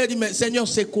Dieu. Je lui ai dit, mais Seigneur,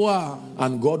 c'est quoi?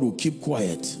 And God will keep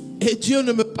quiet. Et Dieu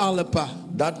ne me parle pas.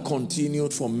 That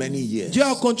continued for many years. Dieu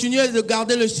a continué de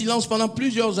garder le silence pendant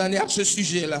plusieurs années à ce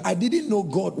sujet-là. I didn't know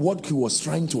God what he was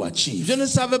trying to achieve. Je ne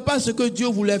savais pas ce que Dieu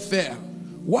voulait faire.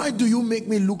 Why do you make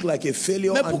me look like a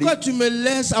failure? Mais pourquoi tu me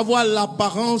laisses avoir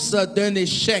l'apparence d'un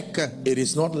échec? It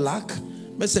is not lack.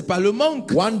 Mais c'est pas le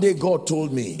manque. One day God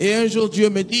told me. Et un jour Dieu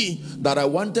me dit that I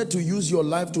wanted to use your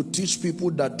life to teach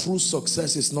people that true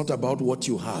success is not about what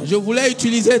you have. Je voulais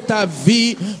utiliser ta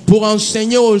vie pour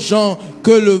enseigner aux gens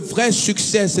que le vrai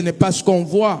succès ce n'est pas ce qu'on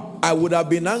voit. I would have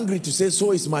been angry to say,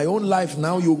 so it's my own life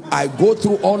now. I go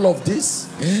through all of this.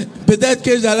 Peut-être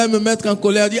que j'allais me mettre en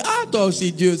colère, dire ah toi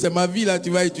aussi Dieu, c'est ma vie là, tu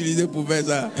vas utiliser pour faire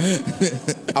ça.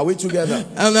 Are we together?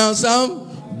 On est ensemble?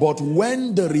 But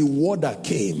when the rewarder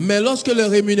came, mais lorsque le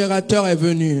rémunérateur est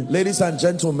venu, ladies and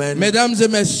gentlemen, mesdames et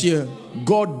messieurs,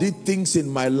 God did things in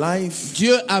my life.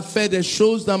 Dieu a fait des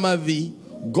choses dans ma vie.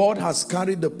 God has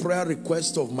carried the prayer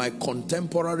request of my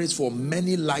contemporaries for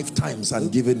many lifetimes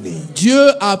and given me.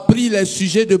 Dieu a pris les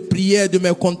sujets de prière de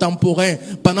mes contemporains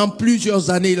pendant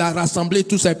plusieurs années. Il a rassemblé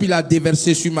tout ça et puis il a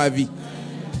déversé sur ma vie.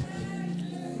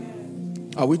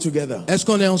 Are we together? Est-ce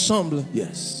qu'on est ensemble?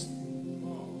 Yes.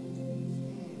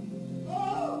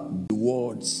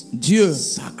 Dieu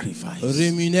sacrifice.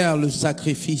 Rémunère le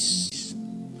sacrifice.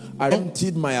 I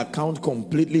emptied my account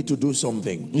completely to do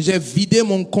something. J'ai vidé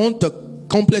mon compte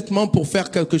complètement pour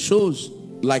faire quelque chose.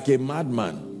 Like a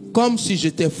madman. Comme si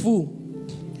j'étais fou.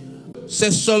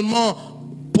 C'est seulement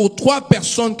pour 3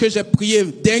 personnes que j'ai prié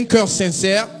d'un cœur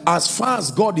sincère. As far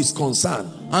as God is concerned,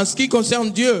 en ce qui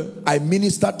concerne Dieu, I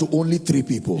ministered to only 3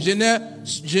 people. Je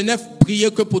n'ai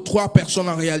prié que pour 3 personnes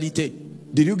en réalité.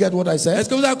 Did you get what I said? Est-ce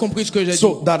que vous avez compris ce que j'ai dit?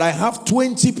 So that I have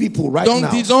 20 people right now.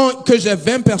 Donc disons que j'ai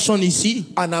 20 personnes ici.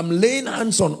 And I'm laying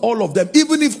hands on all of them,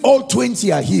 even if all 20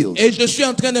 are healed. Et je suis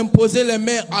en train d'imposer les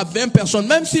mains à 20 personnes,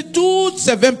 même si toutes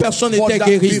ces 20 personnes étaient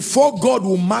guéries. Before God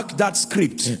will mark that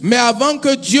script, mais avant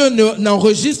que Dieu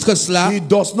n'enregistre cela, He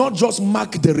does not just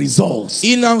mark the results.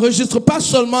 Il n'enregistre pas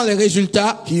seulement les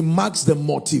résultats. He marks the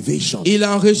motivation. Il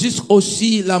enregistre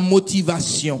aussi la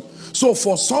motivation. So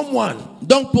for someone,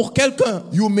 donc pour quelqu'un,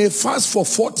 you may fast for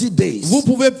 40 days. Vous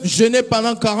pouvez jeûner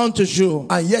pendant 40 jours.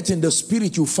 And yet in the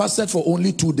spirit you fasted for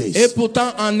only 2 days. Et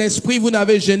pourtant en esprit vous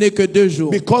n'avez jeûné que 2 jours.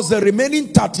 Because the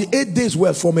remaining 38 days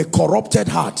were from a corrupted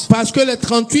heart. Parce que les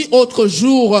 38 autres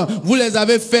jours vous les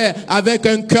avez fait avec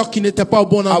un cœur qui n'était pas au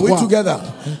bon endroit. Are we together?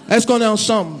 Est-ce qu'on est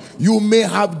ensemble? You may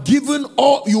have given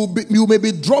all, you may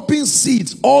be dropping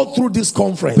seeds all through this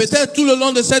conference. Peut-être tout le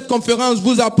long de cette conférence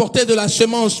vous apportez de la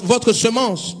semence, votre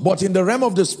semence. But in the realm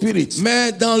of the spirit,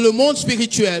 mais dans le monde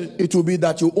spirituel, it will be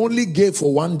that you only gave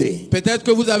for 1 day. Peut-être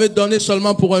que vous avez donné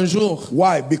seulement pour un jour.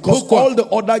 Why? Because Pourquoi? all the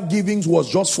other givings was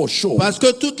just for show. Parce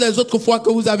que toutes les autres fois que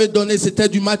vous avez donné, c'était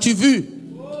du m'as-tu vu.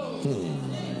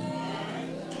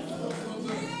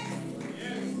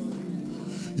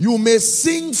 You may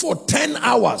sing for 10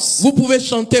 hours. Vous pouvez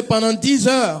chanter pendant 10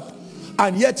 heures.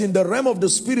 And yet in the realm of the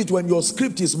spirit, when your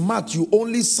script is marked, you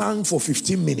only sang for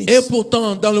 15 minutes. Et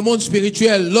pourtant, dans le monde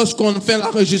spirituel, lorsqu'on fait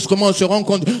l'enregistrement, on se rend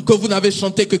compte que vous n'avez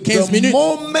chanté que 15 minutes. The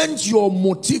moment your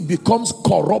motive becomes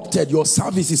corrupted, your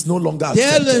service is no longer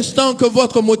accepted. Dès l'instant que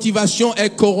votre motivation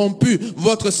est corrompue,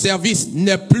 votre service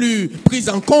n'est plus pris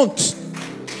en compte.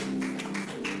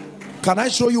 Can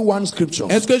I show you one scripture?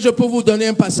 Est-ce que je peux vous donner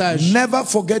un passage? Never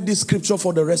forget this scripture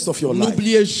for the rest of your life.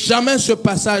 N'oubliez jamais ce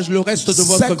passage le reste de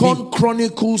votre vie. 2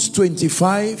 Chronicles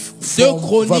 25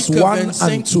 from verse 1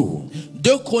 and 2.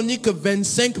 2 Chroniques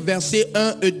 25 versets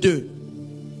 1 et 2.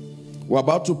 We're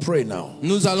about to pray now.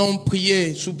 Nous allons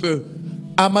prier sous peu.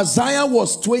 Amaziah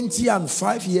was 20 and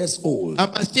 5 years old.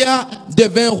 Amaziah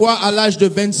devint roi à l'âge de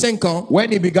 25 ans.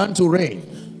 When he began to reign.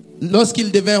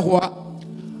 Lorsqu'il devint roi.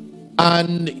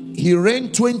 And he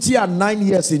reigned 20 and 9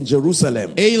 years in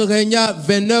Jerusalem. Et il régna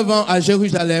 29 ans à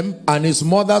Jérusalem. And his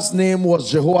mother's name was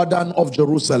Jehoadan of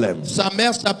Jerusalem. Sa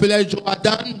mère s'appelait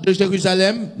Jehoadan de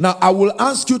Jérusalem. Now I will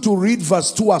ask you to read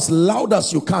verse 2 as loud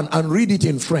as you can and read it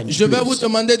in French. Je vais vous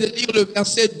demander de lire le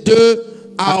verset 2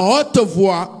 à haute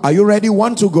voix. Are you ready?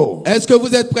 1 to go. Est-ce que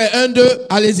vous êtes prêts? 1, 2,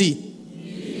 allez-y.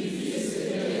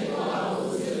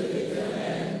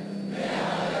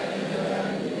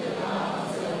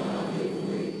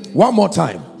 One more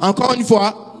time. Encore une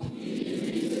fois.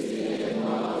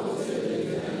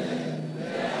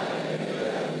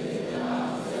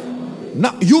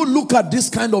 Now you look at this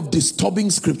kind of disturbing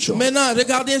scripture. Maintenant,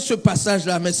 regardez ce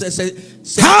passage-là. Mais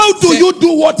how do you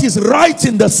do what is right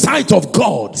in the sight of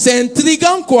God? C'est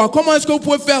intriguant, quoi. Comment est-ce que vous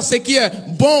pouvez faire ce qui est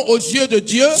bon aux yeux de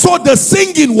Dieu? So the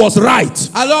singing was right.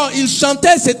 Alors, il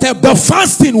chantait, c'était bon. The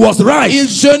fasting was right. Il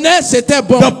jeûnait, c'était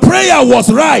bon. The prayer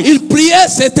was right. Il priait,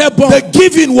 c'était bon. The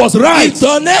giving was right. Il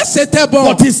donnait, c'était bon.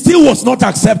 But it still was not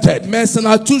accepted. Mais ça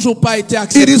n'a toujours pas été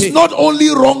accepté. It is not only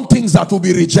wrong things that will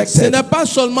be rejected. Ce n'est pas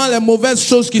seulement les mauvaises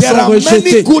choses qui There sont are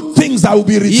rejetées. many good things that will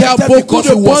be Il y a rejected beaucoup because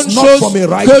de it was bonnes not choses from a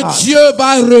right que heart. Dieu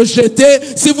va rejeter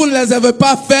si vous ne les avez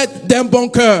pas faites d'un bon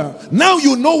cœur. Now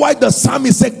you know why the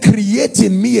psalmist said, create in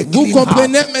me a Vous clean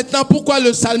comprenez heart maintenant pourquoi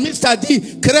le psalmiste a dit,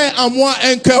 crée en moi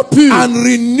un cœur pur and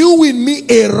renew in me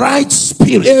a right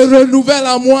spirit. et renouvelle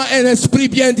en moi un esprit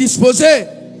bien disposé.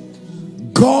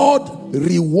 God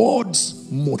rewards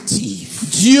motive.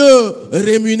 Dieu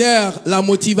rémunère la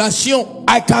motivation.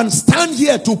 I can stand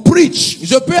here to preach,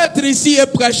 Je peux être ici et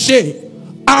prêcher,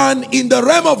 and in the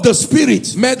realm of the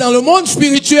spirit, mais dans le monde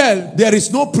spirituel, there is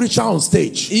no preacher on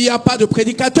stage. il n'y a pas de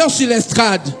prédicateur sur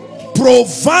l'estrade.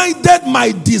 Provided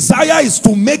my desire is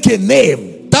to make a name,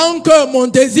 Tant que mon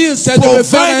désir c'est de me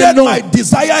faire un provided nom, my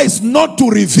desire is not to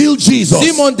reveal Jesus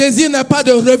si mon désir n'est pas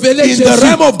de révéler in Jésus the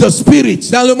realm of the spirit,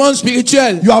 dans le monde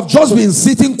spirituel, you have just been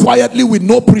sitting quietly with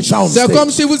no preacher on c'est stage. comme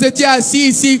si vous étiez assis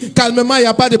ici calmement, il n'y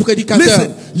a pas de prédicateur.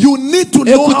 Listen, you need to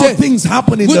know how Écoutez, things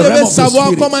happen in vous the realm devez of the savoir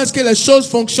spirit. comment est-ce que les choses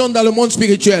fonctionnent dans le monde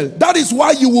spirituel. That is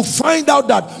why you will find out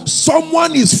that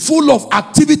someone is full of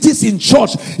activities in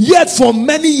church, yet for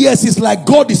many years it's like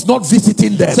God is not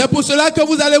visiting them. C'est pour cela que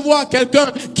vous allez voir quelqu'un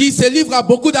qui se livre à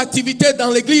beaucoup d'activités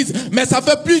dans l'église, mais ça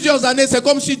fait plusieurs années, c'est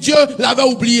comme si Dieu l'avait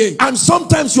oublié. And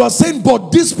sometimes you are saying,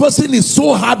 but this person is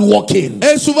so hardworking.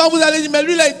 Et souvent vous allez dire, mais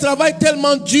lui là, il travaille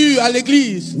tellement dur à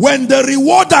l'église. When the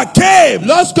rewarder came,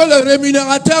 Lorsque le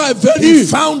rémunérateur est he venu,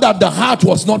 found that the heart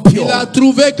was not il a pure.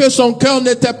 trouvé que son cœur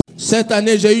n'était pas. Cette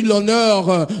année, j'ai eu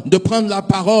l'honneur de prendre la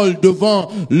parole devant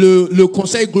le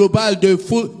conseil global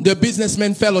de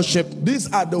Businessmen Fellowship. These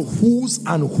are the who's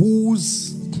and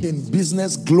who's in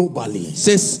business globally.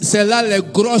 C'est là les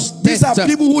grosses These are têtes.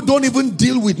 people who don't even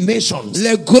deal with nations.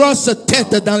 Les grosses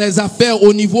têtes dans les affaires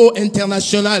au niveau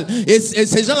international. Et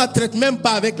ces gens-là ne traitent même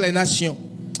pas avec les nations.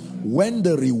 When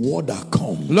the rewarder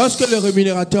comes, Lorsque le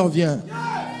rémunérateur vient.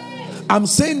 I'm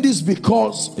saying this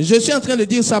because Je suis en train de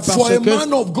dire ça parce for a que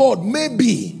man of God,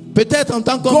 maybe peut-être en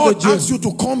tant qu'homme de God Dieu, asks you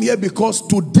to come here because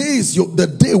today is the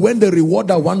day when the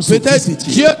rewarder wants to peut-être visit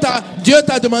you. Dieu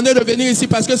t'a demandé de venir ici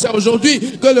parce que c'est aujourd'hui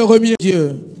que le rémunérateur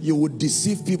Dieu. You would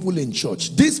deceive people in church.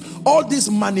 All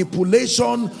this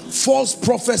manipulation, false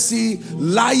prophecy,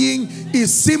 lying is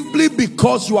simply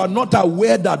because you are not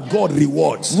aware that God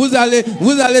rewards. Vous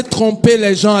allez tromper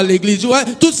les gens à l'église. Ouais,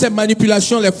 toutes ces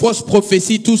manipulations, les fausses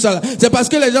prophéties, tout ça, c'est parce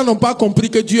que les gens n'ont pas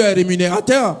compris que Dieu est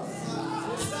rémunérateur.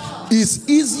 It's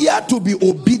easier to be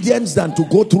obedient than to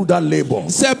go through that labor.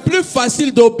 C'est plus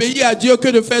facile d'obéir à Dieu que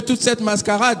de faire toute cette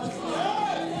mascarade.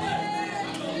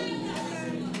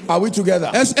 Are we together?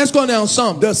 Est-ce qu'on est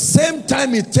ensemble? The same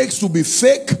time it takes to be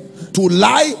fake, to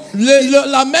lie,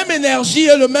 La même énergie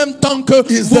et le même temps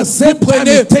que is vous the same time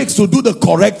prenez, it takes to do the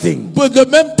correct thing. le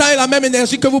même temps et la même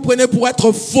énergie que vous prenez pour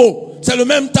être faux. C'est le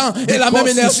même temps et la même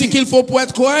énergie qu'il faut pour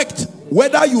être correct.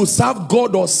 Whether you serve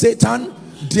God or Satan,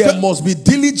 there must be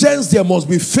diligence, there must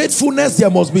be faithfulness, there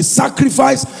must be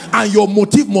sacrifice, and your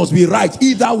motive must be right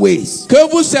either ways. Que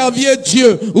vous serviez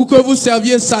Dieu ou que vous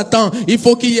serviez Satan, il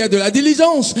faut qu'il y ait de la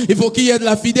diligence, il faut qu'il y ait de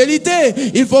la fidélité,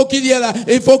 il faut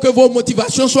que vos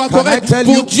motivations soient correctes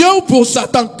pour Dieu ou pour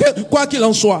Satan, quoi qu'il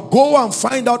en soit. Go and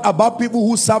find out about people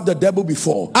who served the devil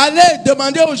before. Allez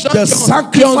demander aux gens The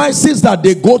sacrifices that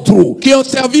they go through. qui ont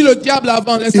servi le diable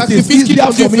avant, les It is sacrifices qu'ils easier ont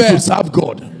dû for me to faire. serve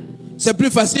God. C'est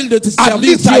plus facile de te At servir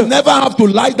least I Dieu. never have to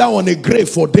lie down on a grave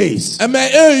for days.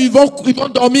 Mais eux, ils vont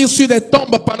dormir sur des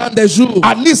tombes pendant des jours.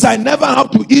 At least I never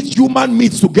have to eat human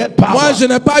meat to get power. Moi, je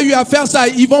n'ai pas eu à faire ça.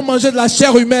 Ils vont manger de la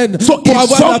chair humaine So pour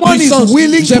if avoir de la someone is puissance.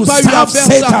 willing J'ai to pas eu à serve faire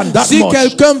Satan ça. that Si much,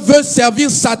 quelqu'un veut servir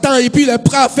Satan et puis il est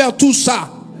prêt à faire tout ça.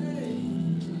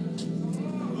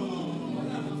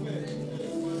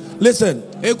 listen,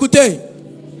 Écoutez,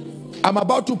 I'm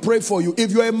about to pray for you. If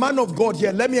you're a man of God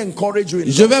here, let me encourage you.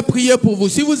 je vais prier pour vous.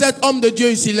 Si vous êtes homme de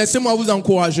Dieu ici, laissez-moi vous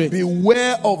encourager.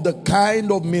 Beware of the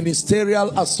kind of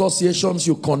ministerial associations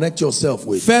you connect yourself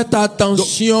with. Faites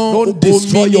attention Don't aux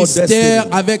destroy your ministères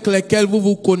destiny. avec lesquels vous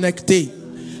vous connectez.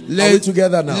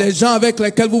 les gens avec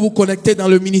lesquels vous vous connectez dans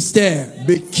le ministère.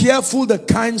 Be careful the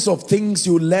kinds of things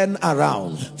you learn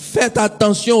around. Faites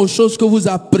attention aux choses que vous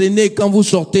apprenez quand vous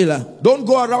sortez là. Don't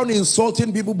go around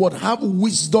insulting people, but have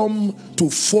wisdom to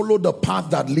follow the path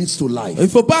that leads to life. Il ne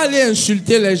faut pas aller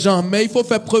insulter les gens, mais il faut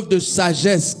faire preuve de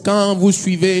sagesse quand vous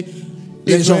suivez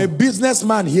les gens. If you're a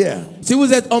businessman here, si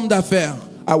vous êtes homme d'affaires,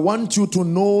 I want you to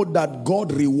know that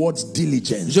God rewards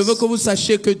diligence. Je veux que vous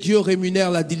sachiez que Dieu rémunère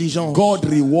la diligence. God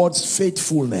rewards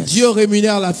faithfulness. Dieu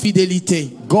rémunère la fidélité.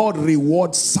 God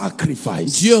rewards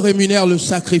sacrifice. Dieu rémunère le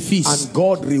sacrifice. And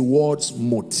God rewards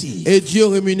motive. Et Dieu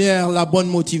rémunère la bonne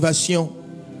motivation.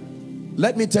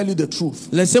 Let me tell you the truth.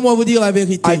 Laissez-moi vous dire la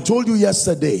vérité. I told you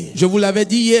yesterday. Je vous l'avais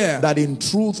dit hier. That in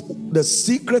truth, the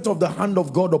secret of the hand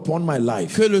of God upon my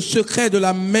life. Que le secret de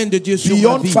la main de Dieu sur ma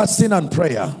beyond vie. Fasting and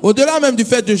prayer. Au-delà même du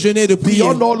fait de jeûner et de prier.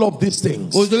 Beyond all of these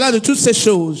things. Au-delà de toutes ces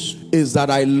choses. Is that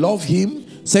I love Him.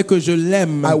 C'est que je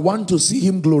l'aime. I want to see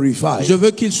Him glorified. Je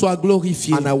veux qu'il soit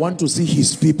glorifié. And I want to see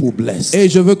His people blessed. Et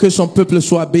je veux que son peuple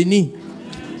soit béni.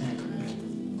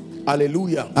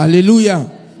 Hallelujah. Alléluia.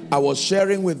 I was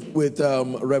sharing with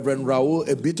Reverend Raoul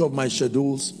a bit of my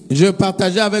schedules. Je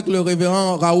partageais avec le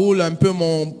révérend Raoul un peu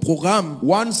mon programme.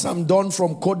 Once I'm done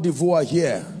from Côte d'Ivoire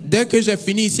here, dès que j'ai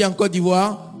fini ici en Côte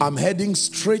d'Ivoire, I'm heading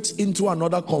straight into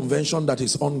another convention that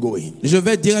is ongoing. Je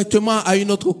vais directement à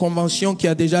une autre convention qui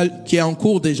est en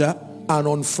cours déjà. And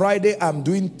on Friday, I'm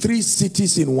doing 3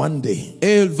 cities in one day.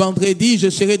 Et le vendredi, je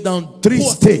serai dans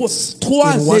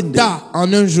 3 États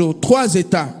en un jour. 3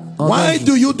 États. Why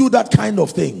do you do that kind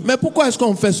of thing? Mais pourquoi est-ce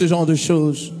qu'on fait ce genre de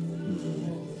choses?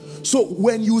 So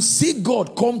when you see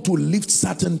God come to lift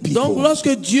certain people, donc lorsque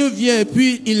Dieu vient et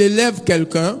puis il élève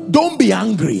quelqu'un, don't be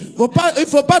angry. Il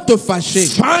faut pas te fâcher.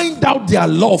 Find out their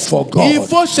love for God. Il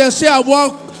faut chercher à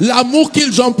voir l'amour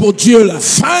qu'ils ont pour Dieu là.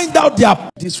 Find out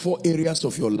these 4 areas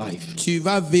of your life. Tu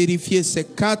vas vérifier ces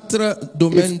 4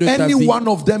 domaines de ta vie. If any one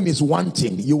of them is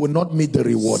wanting, you will not meet the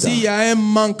rewarder. S'il y a un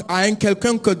manque à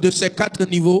quelqu'un de ces 4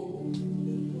 niveaux,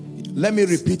 let me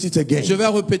repeat it again. Je vais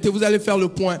répéter, vous allez faire le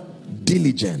point.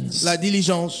 Diligence. La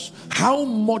diligence. How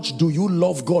much do you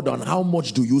love God and how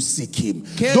much do you seek Him?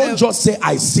 Don't just say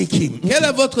I seek Him. Quel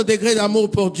est votre degré d'amour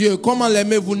pour Dieu? Comment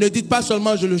l'aimer? Vous ne dites pas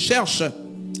seulement je le cherche.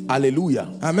 Alléluia.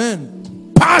 Amen.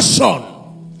 Passion.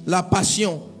 La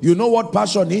passion. You know what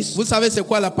passion is? Vous savez c'est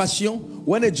quoi la passion?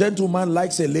 When a gentleman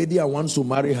likes a lady and wants to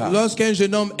marry her. Lorsqu'un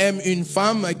jeune homme aime une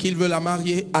femme qu'il veut la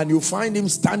marier. And you find him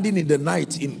standing in the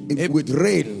night with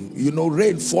rain. You know,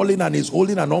 rain falling and he's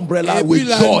holding an umbrella with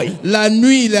joy. La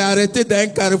nuit, il est arrêté dans un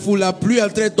carrefour. La pluie est en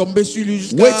train de tomber sur lui.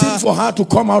 Waiting for her to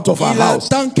come out of her house.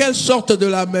 Il attend qu'elle sorte de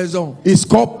la maison. It's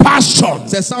called passion.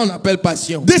 C'est ça on appelle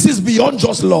passion. This is beyond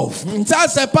just love. Ça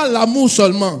c'est pas l'amour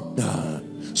seulement.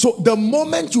 So the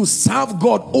moment you serve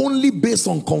God only based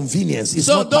on convenience, it's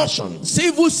not passion. Si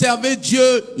vous servez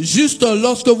Dieu juste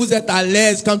lorsque vous êtes à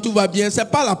l'aise, quand tout va bien,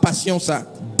 c'est pas la passion ça.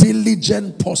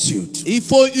 Diligent pursuit. Il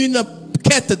faut une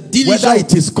quête diligente. Whether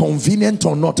it is convenient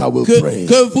or not, I will pray.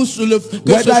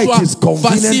 Whether it is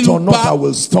convenient or not, I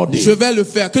will study. Je vais le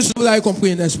faire. Que vous avez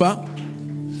compris, n'est-ce pas?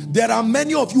 There are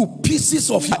many of you, pieces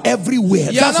of you everywhere.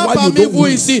 Il y en a parmi vous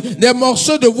ici, des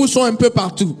morceaux de vous sont un peu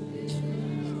partout.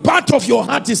 Part of your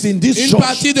heart is in this church. Une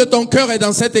partie de ton cœur est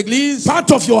dans cette église.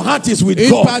 Part of your heart is with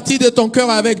God. Une partie de ton cœur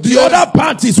avec Dieu. The other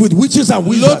part is with witches and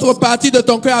wizards. L'autre partie de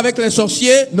ton cœur avec les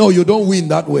sorciers. No, you don't win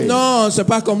that way. Non, c'est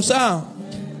pas comme ça.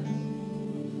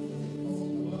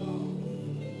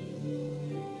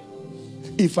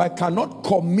 If I cannot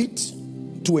commit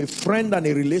to a friend and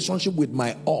a relationship with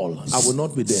my all, I will not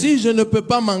be there. Si je ne peux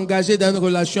pas m'engager dans une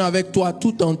relation avec toi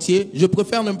tout entier, je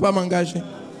préfère ne pas m'engager.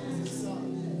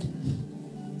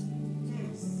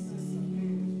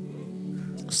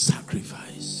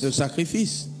 Sacrifice. Le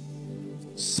sacrifice.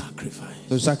 Sacrifice.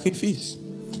 Le sacrifice.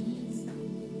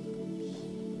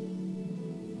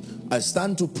 I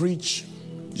stand to preach.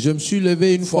 Je me suis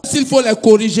levé une fois. S'il faut les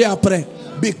corriger après.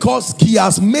 Because he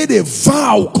has made a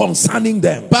vow concerning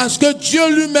them. Parce que Dieu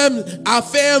lui-même a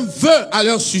fait un vœu à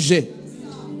leur sujet.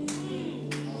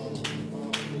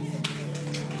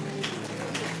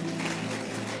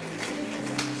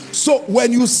 So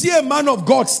when you see a man of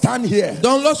God stand here,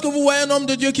 donc lorsque vous voyez un homme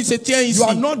de Dieu qui se tient ici, you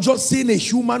are not just seeing a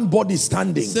human body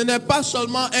standing. Ce n'est pas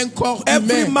seulement un corps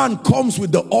Every humain. man comes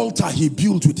with the altar he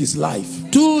built with his life.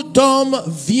 Tout homme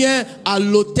vient à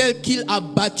l'autel qu'il a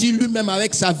bâti lui-même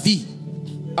avec sa vie.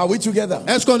 Are we together?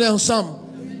 Est-ce qu'on est ensemble?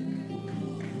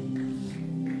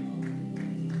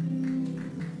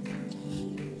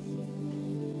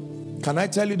 Can I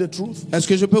tell you the truth? Est-ce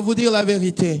que je peux vous dire la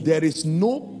vérité? There is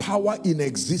no power in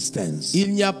existence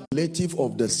Il n'y a relative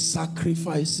of the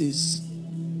sacrifices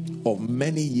of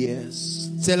many years.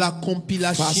 C'est la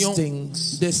compilation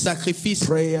Fastings, des sacrifices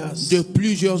prayers. de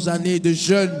plusieurs années de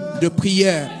jeûne, de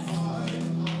prière.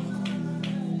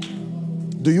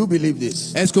 Do you believe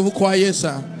this? Est-ce que vous croyez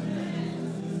ça?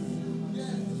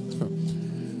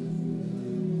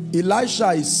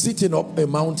 Elisha is sitting up a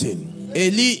mountain.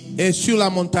 Élie est sur la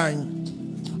montagne.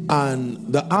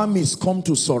 And the armies come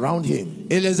to surround him.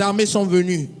 Et les armées sont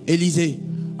venues, Élisée.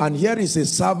 And here is a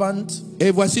servant.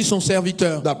 Et voici son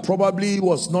serviteur. That probably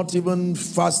was not even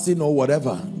fasting or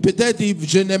whatever. Peut-être il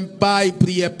jeûnait pas, il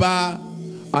priait pas.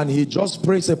 And he just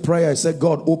prays a prayer. He said,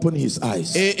 God, open his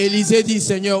eyes. Et Élisée dit,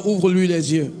 Seigneur, ouvre-lui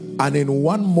les yeux. And in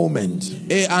one moment,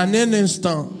 et en un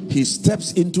instant, he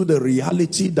steps into the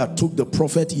reality that took the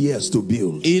prophet years to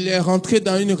build. Il est rentré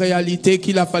dans une réalité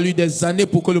qu'il a fallu des années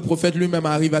pour que le prophète lui-même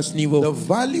arrive à ce niveau. The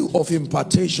value of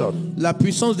impartation, la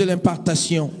puissance de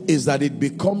l'impartation, is that it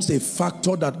becomes a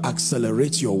factor that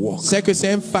accelerates your walk. C'est que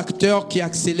c'est un facteur qui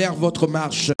accélère votre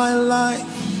marche. My life.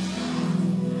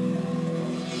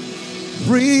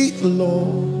 Breathe,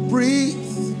 Lord, breathe,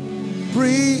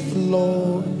 breathe,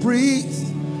 Lord, breathe,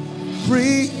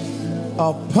 breathe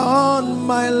upon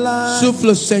my life.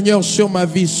 Souffle, Seigneur, sur ma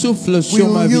vie, souffle sur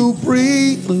ma vie. You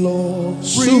breathe, Lord,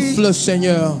 breathe, souffle,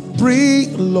 Seigneur,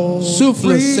 breathe, Lord, souffle,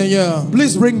 breathe. Seigneur.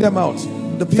 Please bring them out.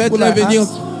 The people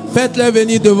faites-les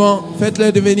venir devant,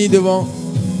 faites-les venir devant.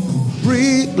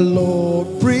 Breathe,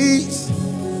 Lord, breathe,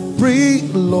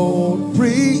 breathe, Lord,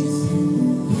 breathe.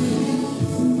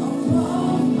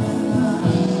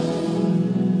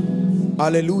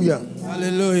 Hallelujah.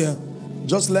 Hallelujah.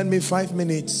 Just lend me 5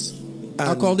 minutes.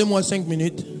 Accordez-moi 5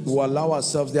 minutes. We'll allow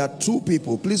ourselves. There are 2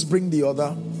 people. Please bring the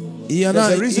other. Il y en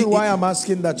There's a reason why I'm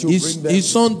asking that you bring them. Ils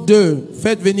sont 2.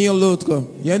 Faites venir l'autre.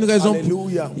 Il y a une raison.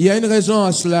 Hallelujah. Il y a une raison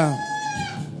à cela.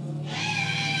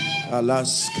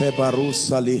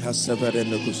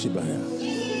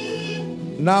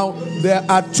 Now there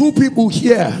are 2 people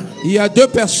here. Il y a 2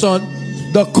 personnes.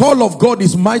 The call of God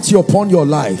is mighty upon your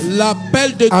life.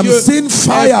 L'appel de I'm Dieu seeing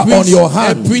fire on your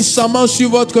hand. Puissamment sur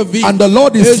votre vie. And the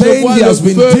Lord is saying He has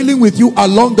been dealing with you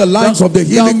along the lines of the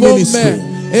healing ministry.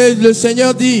 Et le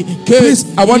Seigneur dit que Please,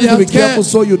 I want you to be careful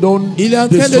so you don't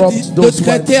disrupt de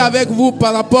traiter avec vous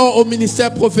par rapport au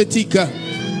ministère prophétique.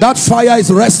 That fire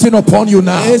is resting upon you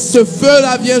now. Et ce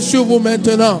feu-là vient sur vous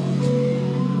maintenant.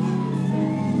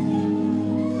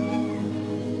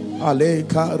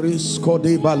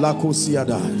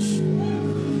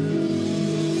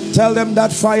 Tell them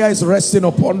that fire is resting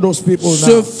upon those people now.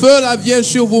 Ce feu-là vient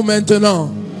sur vous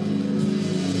maintenant.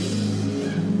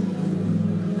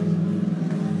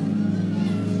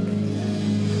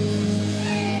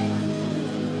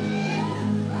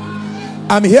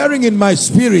 I'm hearing in my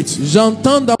spirit.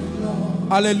 J'entends dans...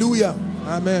 Hallelujah.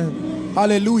 Amen.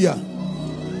 Hallelujah.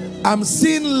 I'm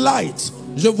seeing light.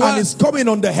 Je vois, and it's coming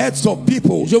on the heads of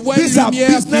people. Je vois These are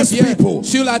business people.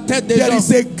 Sur la tête des there hommes. Is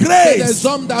a grace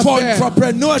for d'affaires.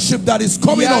 entrepreneurship that is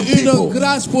coming on people.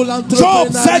 Grâce pour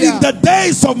Job said, in the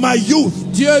days of my youth,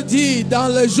 Dieu dit dans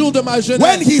le jour de ma jeunesse,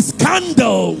 when his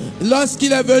candle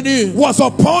lorsqu'il est venu, was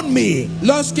upon me,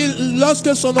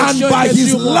 lorsque son and by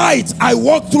his light I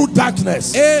walked through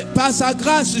darkness. Et par sa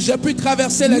grâce, j'ai pu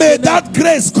traverser les May that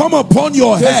grace come upon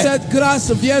your head. Que cette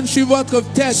grâce vienne sur votre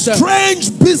tête. Strange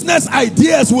business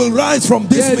ideas will rise from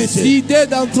this meeting. Idées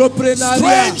d'entrepreneuriat.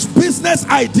 Strange business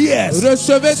ideas.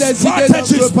 Recevez des idées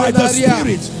d'entrepreneuriat.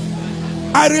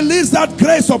 I release that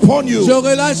grace upon you. Je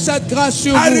relâche cette grâce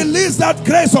sur vous. I release that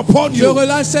grace upon you. Je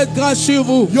relâche cette grâce sur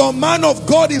vous. Your man of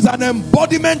God is an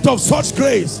embodiment of such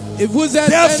grace. Et vous êtes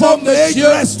Therefore, un homme de Dieu.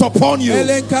 Rest upon you. Et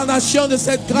l'incarnation de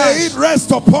cette grâce. May it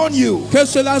rest upon you. Que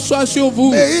cela soit sur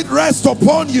vous. May it rest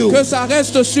upon you. Que ça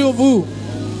reste sur vous.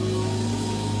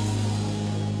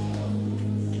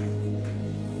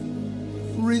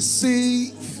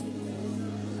 Receive,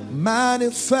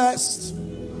 manifest.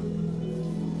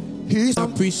 La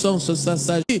puissance, ça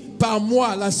s'agit. Par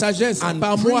moi, la sagesse,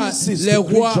 par moi, les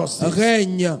rois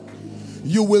règnent.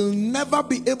 You will never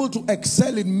be able to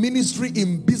excel in ministry,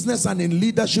 in business and in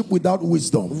leadership without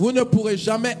wisdom. Vous ne pourrez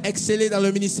jamais exceller dans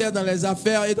le ministère, dans les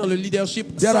affaires et dans le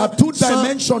leadership. There are 2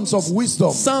 dimensions of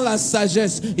wisdom. Sans la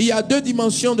sagesse, il y a 2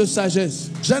 dimensions de sagesse.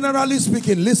 Generally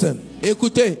speaking, listen.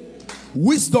 Écoutez.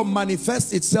 Wisdom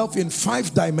manifests itself in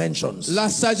 5 dimensions. La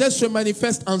sagesse se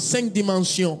manifeste en 5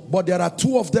 dimensions. But there are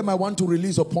 2 of them I want to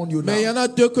release upon you now. Mais il y en a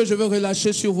 2 que je veux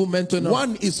relâcher sur vous maintenant.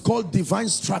 One is called divine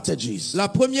strategies. La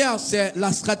première, c'est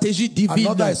la stratégie divine.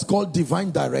 Another is called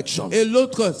divine direction. Et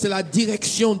l'autre, c'est la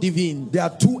direction divine. There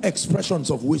are 2 expressions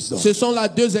of wisdom. Ce sont les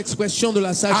 2 expressions de la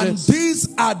And sagesse. these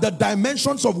are the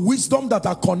dimensions of wisdom that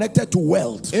are connected to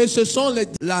wealth. Et ce sont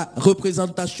la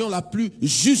représentation la plus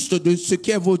juste de ce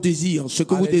qu'est vos désirs, ce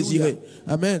que vous désirez.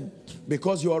 Amen.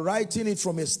 Because you are writing it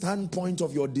from a standpoint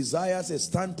of your desires, a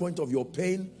standpoint of your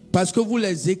pain. Parce que vous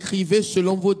les écrivez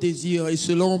selon vos désirs et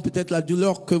selon peut-être la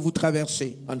douleur que vous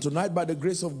traversez. And tonight, by the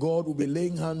grace of God, we'll be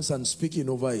laying hands and speaking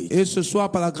over it. Et ce soir,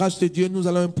 par la grâce de Dieu, nous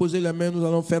allons imposer les mains, nous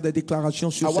allons faire des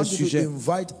déclarations sur ce sujet. I want you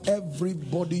to invite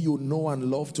everybody you know and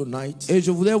love tonight. Et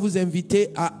je voulais vous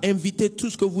inviter à inviter tous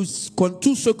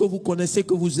ceux que vous connaissez,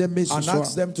 que vous aimez ce soir. And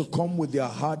ask them to come with their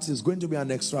hearts. It's going to be an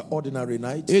extraordinary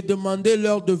night. Et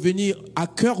demandez-leur de venir à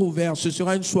cœur ouvert. Ce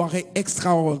sera une soirée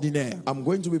extraordinaire. I'm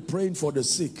going to be praying for the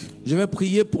sick. Je vais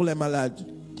prier pour les malades.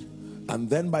 And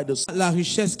then by the... La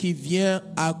richesse qui vient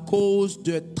à cause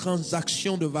de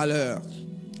transactions de valeur.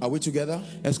 Are we together?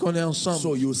 Est-ce qu'on est ensemble?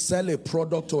 So you sell a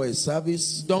product or a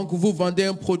service. Donc vous vendez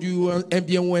un produit, un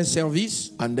bien ou un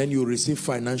service. And then you receive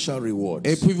financial rewards.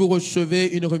 Et puis vous recevez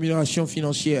une rémunération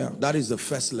financière. That is the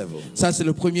first level. Ça c'est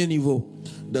le premier niveau.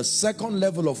 The second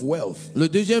level of wealth. Le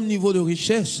deuxième niveau de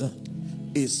richesse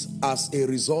is as a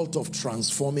result of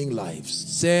transforming lives.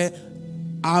 C'est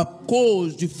à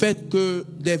cause du fait que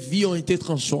des vies ont été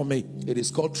transformées. It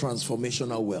is called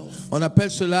transformational wealth. On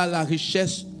appelle cela la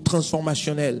richesse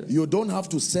transformationnelle. You don't have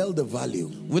to sell the value.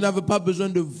 Vous n'avez pas besoin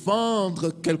de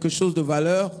vendre quelque chose de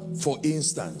valeur. For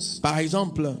instance, par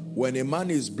exemple, when a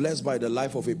man is blessed by the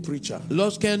life of a preacher,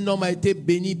 lorsqu'un homme a été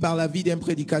béni par la vie d'un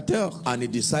prédicateur, and he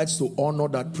decides to honor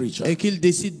that preacher, et qu'il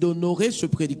décide d'honorer ce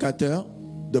prédicateur,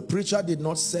 the preacher did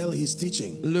not sell his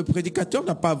teaching. Le prédicateur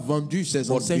n'a pas vendu ses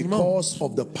enseignements. Because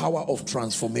of the power of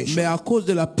transformation. Mais à cause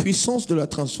de la puissance de la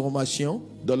transformation.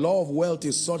 The law of wealth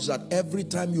is such that every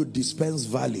time you dispense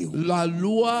value, la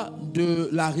loi de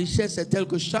la richesse est telle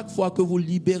que chaque fois que vous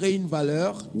libérez une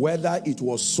valeur, whether it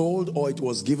was sold or it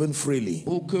was given freely,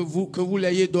 ou que vous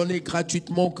l'ayez donné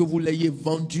gratuitement, que vous l'ayez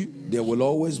vendu, there will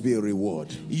always be a reward.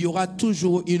 Il y aura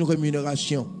toujours une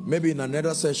rémunération. Maybe in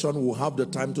another session we'll have the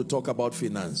time to talk about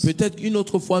finance. Peut-être une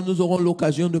autre fois nous aurons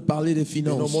l'occasion de parler des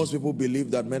finances. You know, most people believe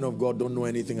that men of God don't know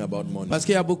anything about money. Parce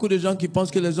qu'il y a beaucoup de gens qui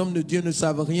pensent que les hommes de Dieu ne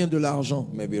savent rien de l'argent.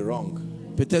 Maybe wrong.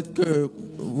 Peut-être que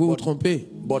vous vous trompez.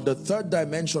 But the third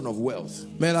dimension of wealth,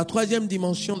 mais la troisième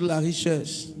dimension de la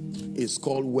richesse, is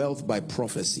called wealth by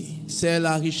prophecy. C'est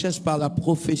la richesse par la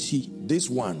prophétie. This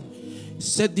one,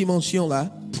 cette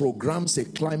dimension-là, programs a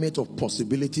climate of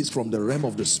possibilities from the realm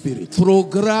of the spirit.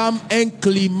 Programme un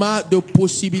climat de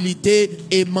possibilités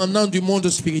émanant du monde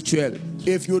spirituel.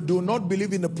 If you do not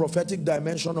believe in the prophetic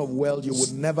dimension of wealth, you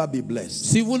will never be blessed.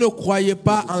 Si vous ne croyez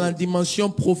pas en la dimension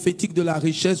prophétique de la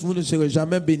richesse, vous ne serez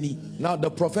jamais béni. Now,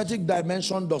 the prophetic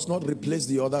dimension does not replace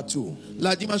the other two.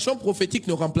 La dimension prophétique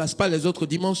ne remplace pas les autres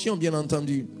dimensions, bien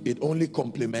entendu. It only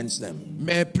complements them.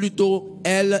 Mais plutôt,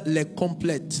 elle les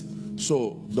complète.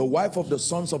 So, the wife of the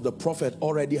sons of the prophet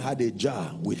already had a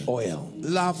jar with oil.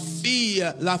 La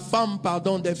femme,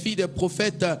 des filles des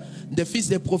prophètes, des fils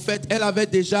des prophètes, elle avait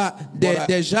déjà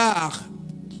des jarres.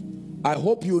 I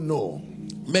hope you know.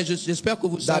 Mais j'espère que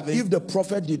vous savez. If the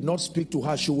prophet did not speak to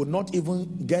her, she would not even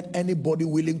get anybody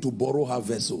willing to borrow her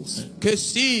vessels. Que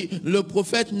si le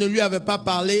prophète ne lui avait pas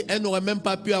parlé, elle n'aurait même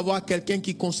pas pu avoir quelqu'un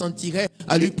qui consentirait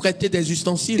à lui prêter des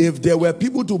ustensiles. If there were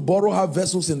people to borrow her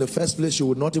vessels in the first place, she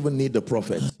would not even need the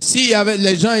prophet. Si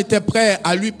les gens étaient prêts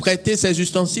à lui prêter ses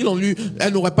ustensiles,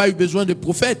 elle n'aurait pas eu besoin de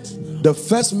prophète. The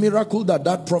first miracle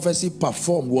that prophecy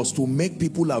performed was to make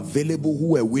people available who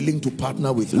were willing to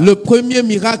partner with her. Le premier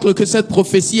miracle que cette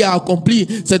prophétie a accompli,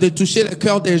 c'est de toucher le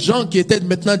cœur des gens qui étaient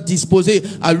maintenant disposés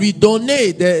à lui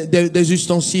donner des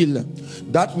ustensiles.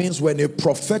 That means when a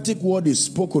prophetic word is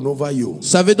spoken over you,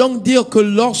 ça veut donc dire que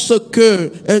lorsque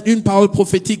une parole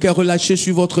prophétique est relâchée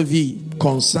sur votre vie,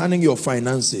 concerning your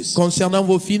finances, concernant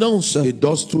vos finances, it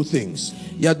does two things.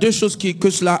 Il y a deux choses que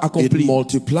cela accomplit. It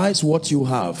multiplies what you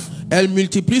have. Elle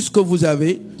multiplie ce que vous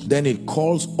avez. Then it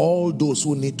calls all those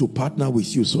who need to partner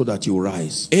with you so that you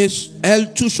rise. Et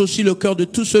elle touche aussi le cœur de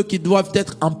tous ceux qui doivent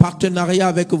être en partenariat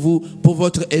avec vous pour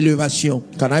votre élévation.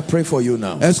 Can I pray for you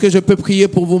now? Est-ce que je peux prier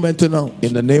pour vous maintenant? In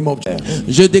the name of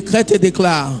je décrète et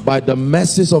déclare. By the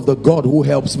mercies of the God who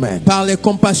helps men. Par les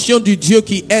compassions du Dieu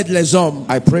qui aide les hommes.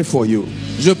 I pray for you.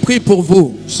 Je prie pour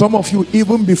vous. Some of you,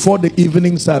 even before the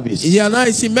evening service. Il y en a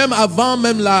ici, même avant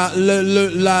même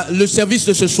le service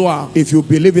de ce soir. If you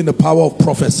believe in the power of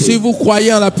prophecy, si vous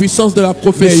croyez en la puissance de la may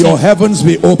prophétie, your heavens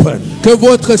be open. Que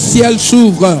votre ciel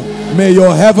s'ouvre. May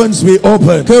your heavens be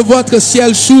open. Que votre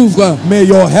ciel s'ouvre. May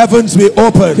your heavens be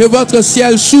open. Que votre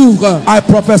ciel s'ouvre. I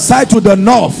prophesy to the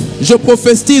north. Je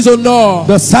prophétise au nord,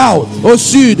 the south, au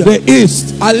sud, the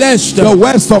east, à l'est, the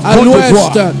west of à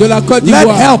l'ouest de la Côte d'Ivoire.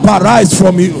 Let help arise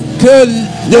from you. Que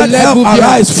de Let l'aide help vous vienne.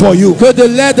 arise for you. Que de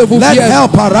l'aide vous Let vienne.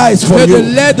 help arise for Que you. de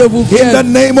l'aide vous In the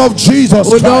vienne. name of Jesus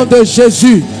Au nom Christ. de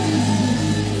Jésus.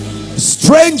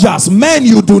 Strangers, men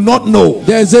you do not know,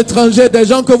 Des étrangers, des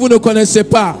gens que vous ne connaissez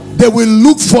pas, they will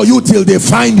look for you till they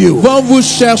find you. vont vous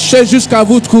chercher jusqu'à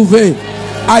vous trouver.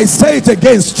 I say it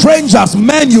again, strangers,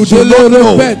 men you Je do not le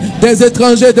know, répète, des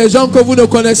étrangers, des gens que vous ne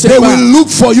connaissez they pas, will look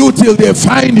for you till they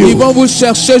find ils you. vont vous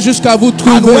chercher jusqu'à vous And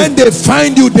trouver. when they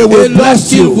find you, they Et will bless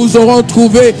lorsqu'ils you. vous auront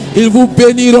trouvé, ils vous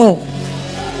béniront.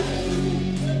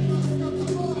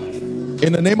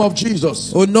 In the name of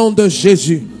Jesus. Au nom de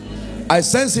Jésus. I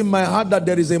sense in my heart that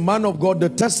there is a man of God. The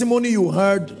testimony you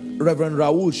heard Reverend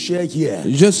Raoul share here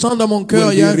Je sens dans mon cœur,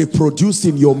 will be reproduced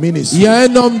in your ministry. il y a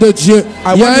un homme de Dieu.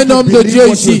 I Il y a want you un to homme de believe Dieu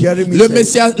what ici. you're hearing me Le, say.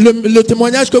 message, le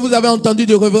témoignage que vous avez entendu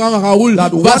du révérend Raoul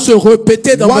That va se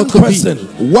répéter dans votre vie.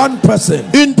 One person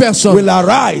Une personne. will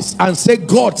arise and say,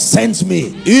 God sends me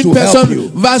Une to help personne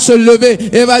you. va se lever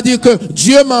et va dire que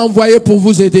Dieu m'a envoyé pour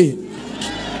vous aider.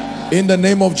 In the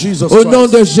name of Jesus Au nom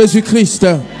Christ. de Jésus-Christ.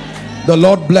 The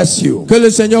Lord bless you. Que le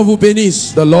Seigneur vous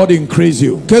bénisse. The Lord increase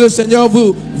you. Que le Seigneur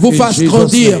vous In fasse Jesus'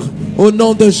 grandir. name. Au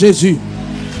nom de Jésus.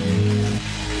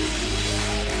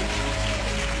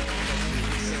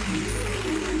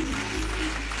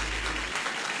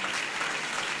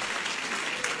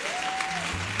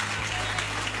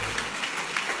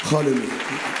 Hallelujah.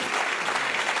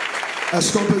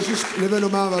 Est-ce qu'on peut juste lever nos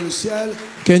mains vers le ciel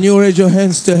Can you raise your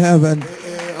hands to heaven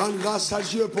et rendre grâce à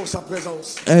Dieu pour sa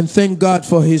présence? and thank God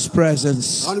for His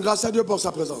presence? Rendre grâce à Dieu pour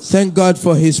sa présence. Thank God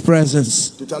for His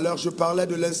presence. Tout à l'heure, je parlais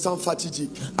de l'instant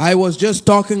fatidique. I was just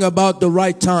talking about the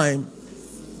right time,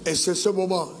 Et c'est ce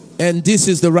moment. and this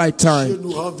is the right Dieu time.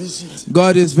 nous rend visite.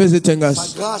 God is visiting Sa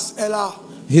us. grâce est là.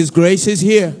 His grace is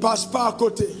here. Passe pas à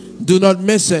côté. Do not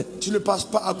miss it. Tu ne passes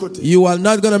pas à côté. You are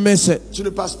not going to miss it. Tu ne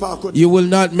passes pas à côté. You will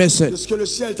not miss De it. ce que le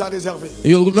ciel t'a réservé.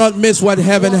 You will not miss what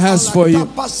heaven has for La you.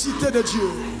 capacité de Dieu.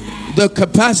 The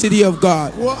capacity of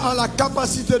God. Crois en la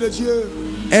capacité de Dieu.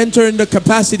 Enter in the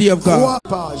capacity of Crois God.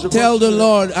 pas. Je Tell the continuerai.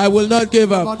 Lord, I will not give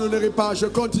Je up. n'abandonnerai pas. Je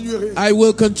continuerai. I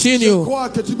will Je continue. crois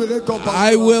que tu me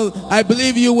récompenseras. I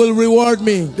believe you will reward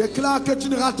me. Déclare que tu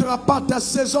ne rateras pas ta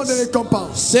saison de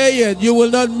récompense. Say it. You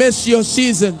will not miss your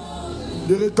season.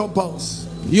 De récompense.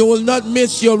 You will not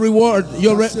miss your reward.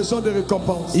 Ta saison de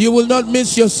récompense. You will not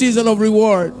miss your season of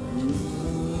reward.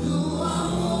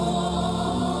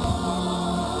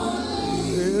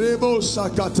 Rebo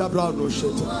sakatabrano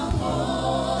sheta.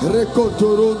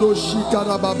 Rekotorodo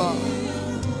shikarababa.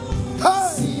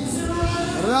 Hey!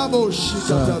 Rabo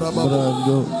shikatarababa.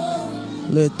 Brando.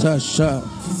 Letasha.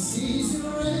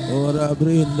 Ora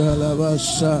brinda la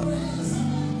basha.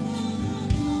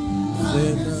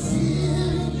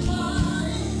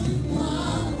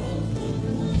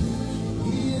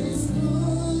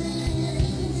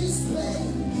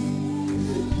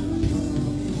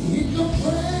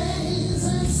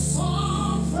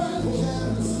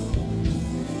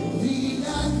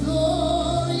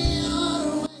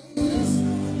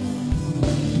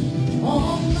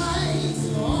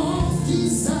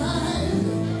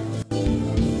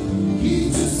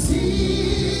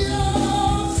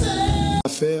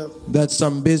 That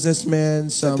some businessmen,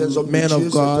 some men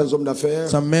of God,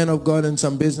 some men of God and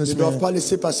some Ne doivent businessmen pas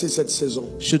laisser passer cette saison.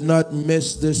 should not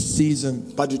miss this season.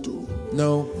 Pas du tout.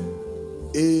 No.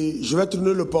 Et je vais te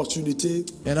donner l'opportunité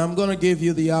And I'm going to give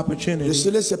you the de opportunity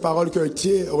sceller ces paroles qui ont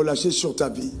été relâchées sur ta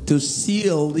vie. to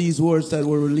seal these words that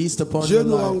were released upon Dieu your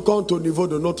nous life. rencontre au niveau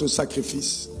de notre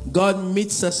sacrifice. God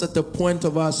meets us at the point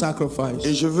of our Et sacrifice.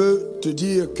 je veux te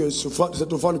dire que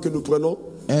cette offrande que nous prenons,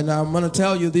 And I'm going to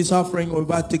tell you this offering we're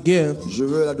about to give je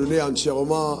veux la donner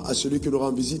entièrement à celui qui nous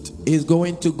rend visite. is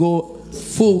going to go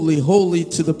fully, wholly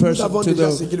to the Nous person, avons to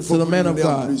déjà ce qu'il the faut pour lui man of donner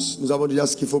en God. plus. Nous avons déjà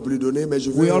ce qu'il faut pour lui donner, mais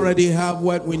je We veux, already have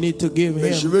what we need to give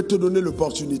je him, veux te donner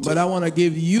l'opportunité but I want to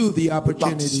give you the de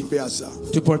opportunity participer à ça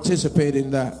to participate in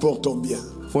that pour ton bien.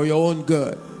 for your own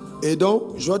good. Et donc,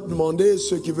 je vais te demander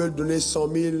ceux qui veulent donner 100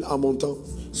 000 en montant.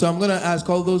 So I'm going to ask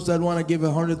all those that want to give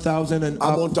 100,000 and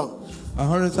En up, montant.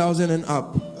 100,000 and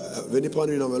up, Venez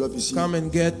prendre une enveloppe ici. come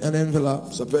and get an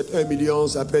envelope. Ça peut être 1 million,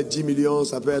 ça peut être 10 millions,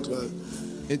 ça peut être...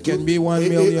 It can be 1 Et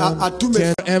million, à tous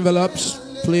mes 10 envelopes,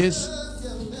 please.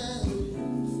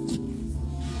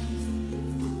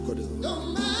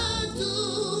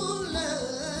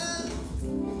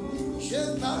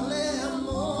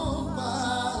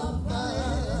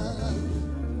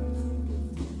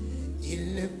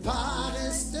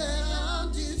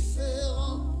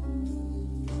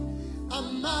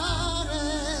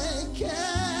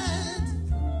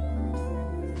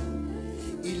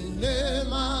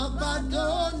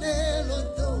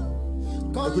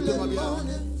 Écoutez-moi bien.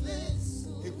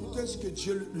 Écoutez ce que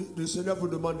Dieu, le Seigneur vous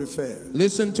demande de faire.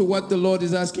 Listen to what the Lord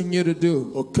is asking you to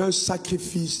do. Aucun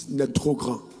sacrifice n'est trop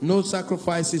grand. No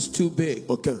sacrifice is too big.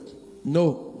 Aucun.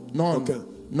 No, none. Aucun.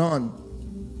 None.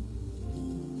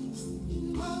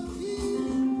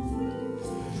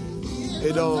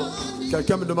 Et donc,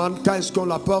 quelqu'un me demande quand est-ce qu'on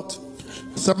l'apporte?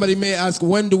 Somebody may ask,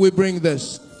 when do we bring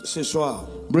this? Ce soir.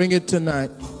 Bring it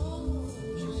tonight.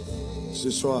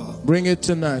 Ce soir. Bring it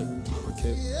tonight.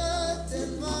 Okay.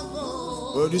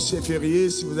 Aujourd'hui c'est férié.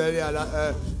 Si vous allez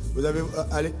vous allez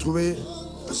aller trouver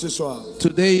ce soir.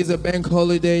 Today is a bank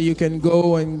holiday. You can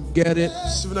go and get it.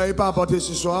 Si vous n'avez pas apporté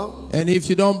ce soir, And if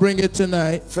you don't bring it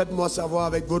tonight, faites-moi savoir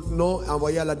avec votre nom,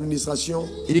 envoyez à l'administration.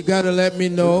 you gotta let me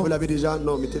know. Vous l'avez déjà?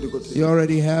 Non, mettez de côté. You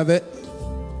already have it.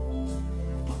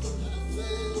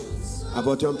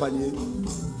 Apportez un panier.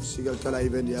 Si quelqu'un l'a, il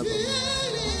vient dire.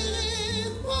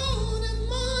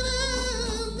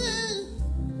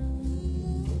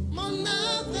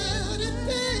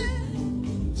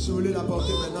 Si vous voulez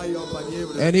l'apporter maintenant, il y a un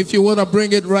panier. And if you want to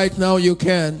bring it right now, you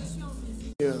can.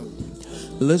 Yeah.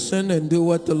 Listen and do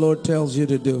what the Lord tells you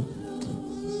to do.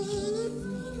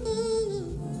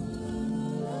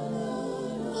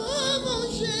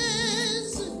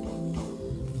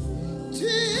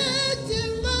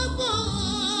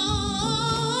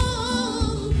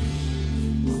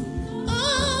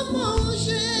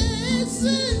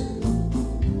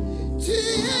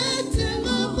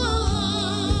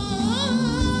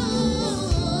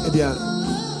 Eh bien,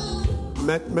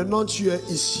 maintenant tu es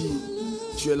ici,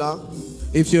 tu es là,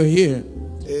 If you're here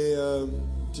et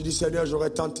tu dis Seigneur, j'aurais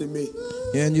tant aimé.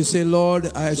 and you say, Lord,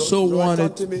 I so J'aurais tant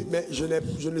wanted, aimé, mais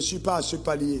je ne suis pas à ce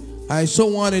palier. I so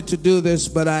wanted to do this,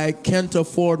 but I can't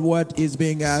afford what is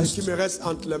being Ce asked, qui me reste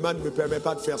entre les mains ne me permet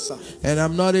pas de faire ça. and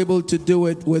I'm not able to do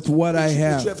it with what I Tu es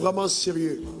have. vraiment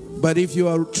sérieux. But if you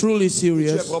are truly Tu es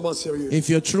serious, vraiment sérieux. if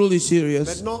you're truly serious,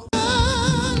 Maintenant,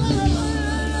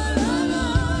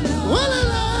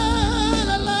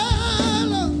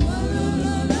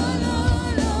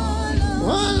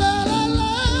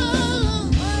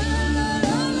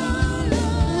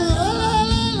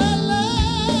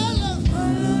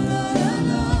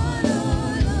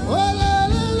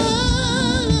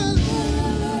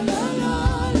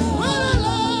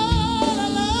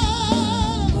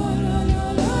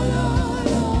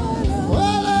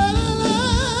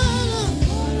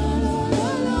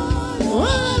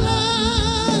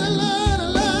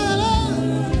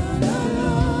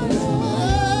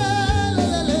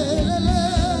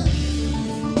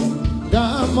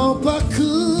 dans mon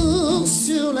parcours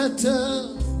sur la terre,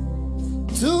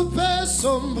 tout peut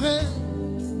sombrer.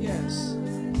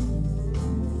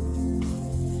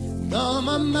 Dans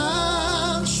ma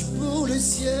marche pour le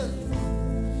ciel,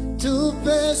 tout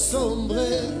peut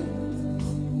sombrer.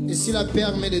 Et s'il a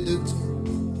permis des doutes,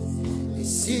 et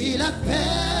s'il a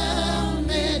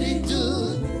permis des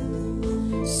doutes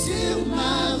sur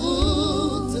ma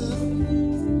route,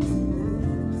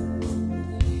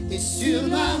 et sur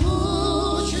ma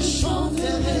route je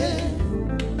chanterai,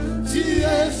 tu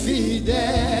es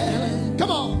fidèle.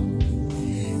 Come on.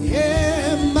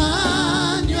 Emmanuel,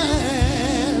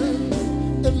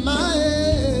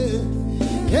 Emmanuel,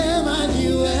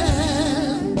 Emmanuel,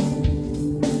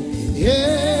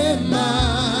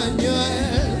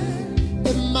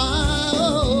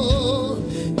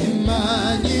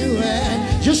 Emmanuel.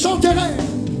 Je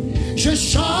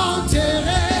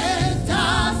chanterai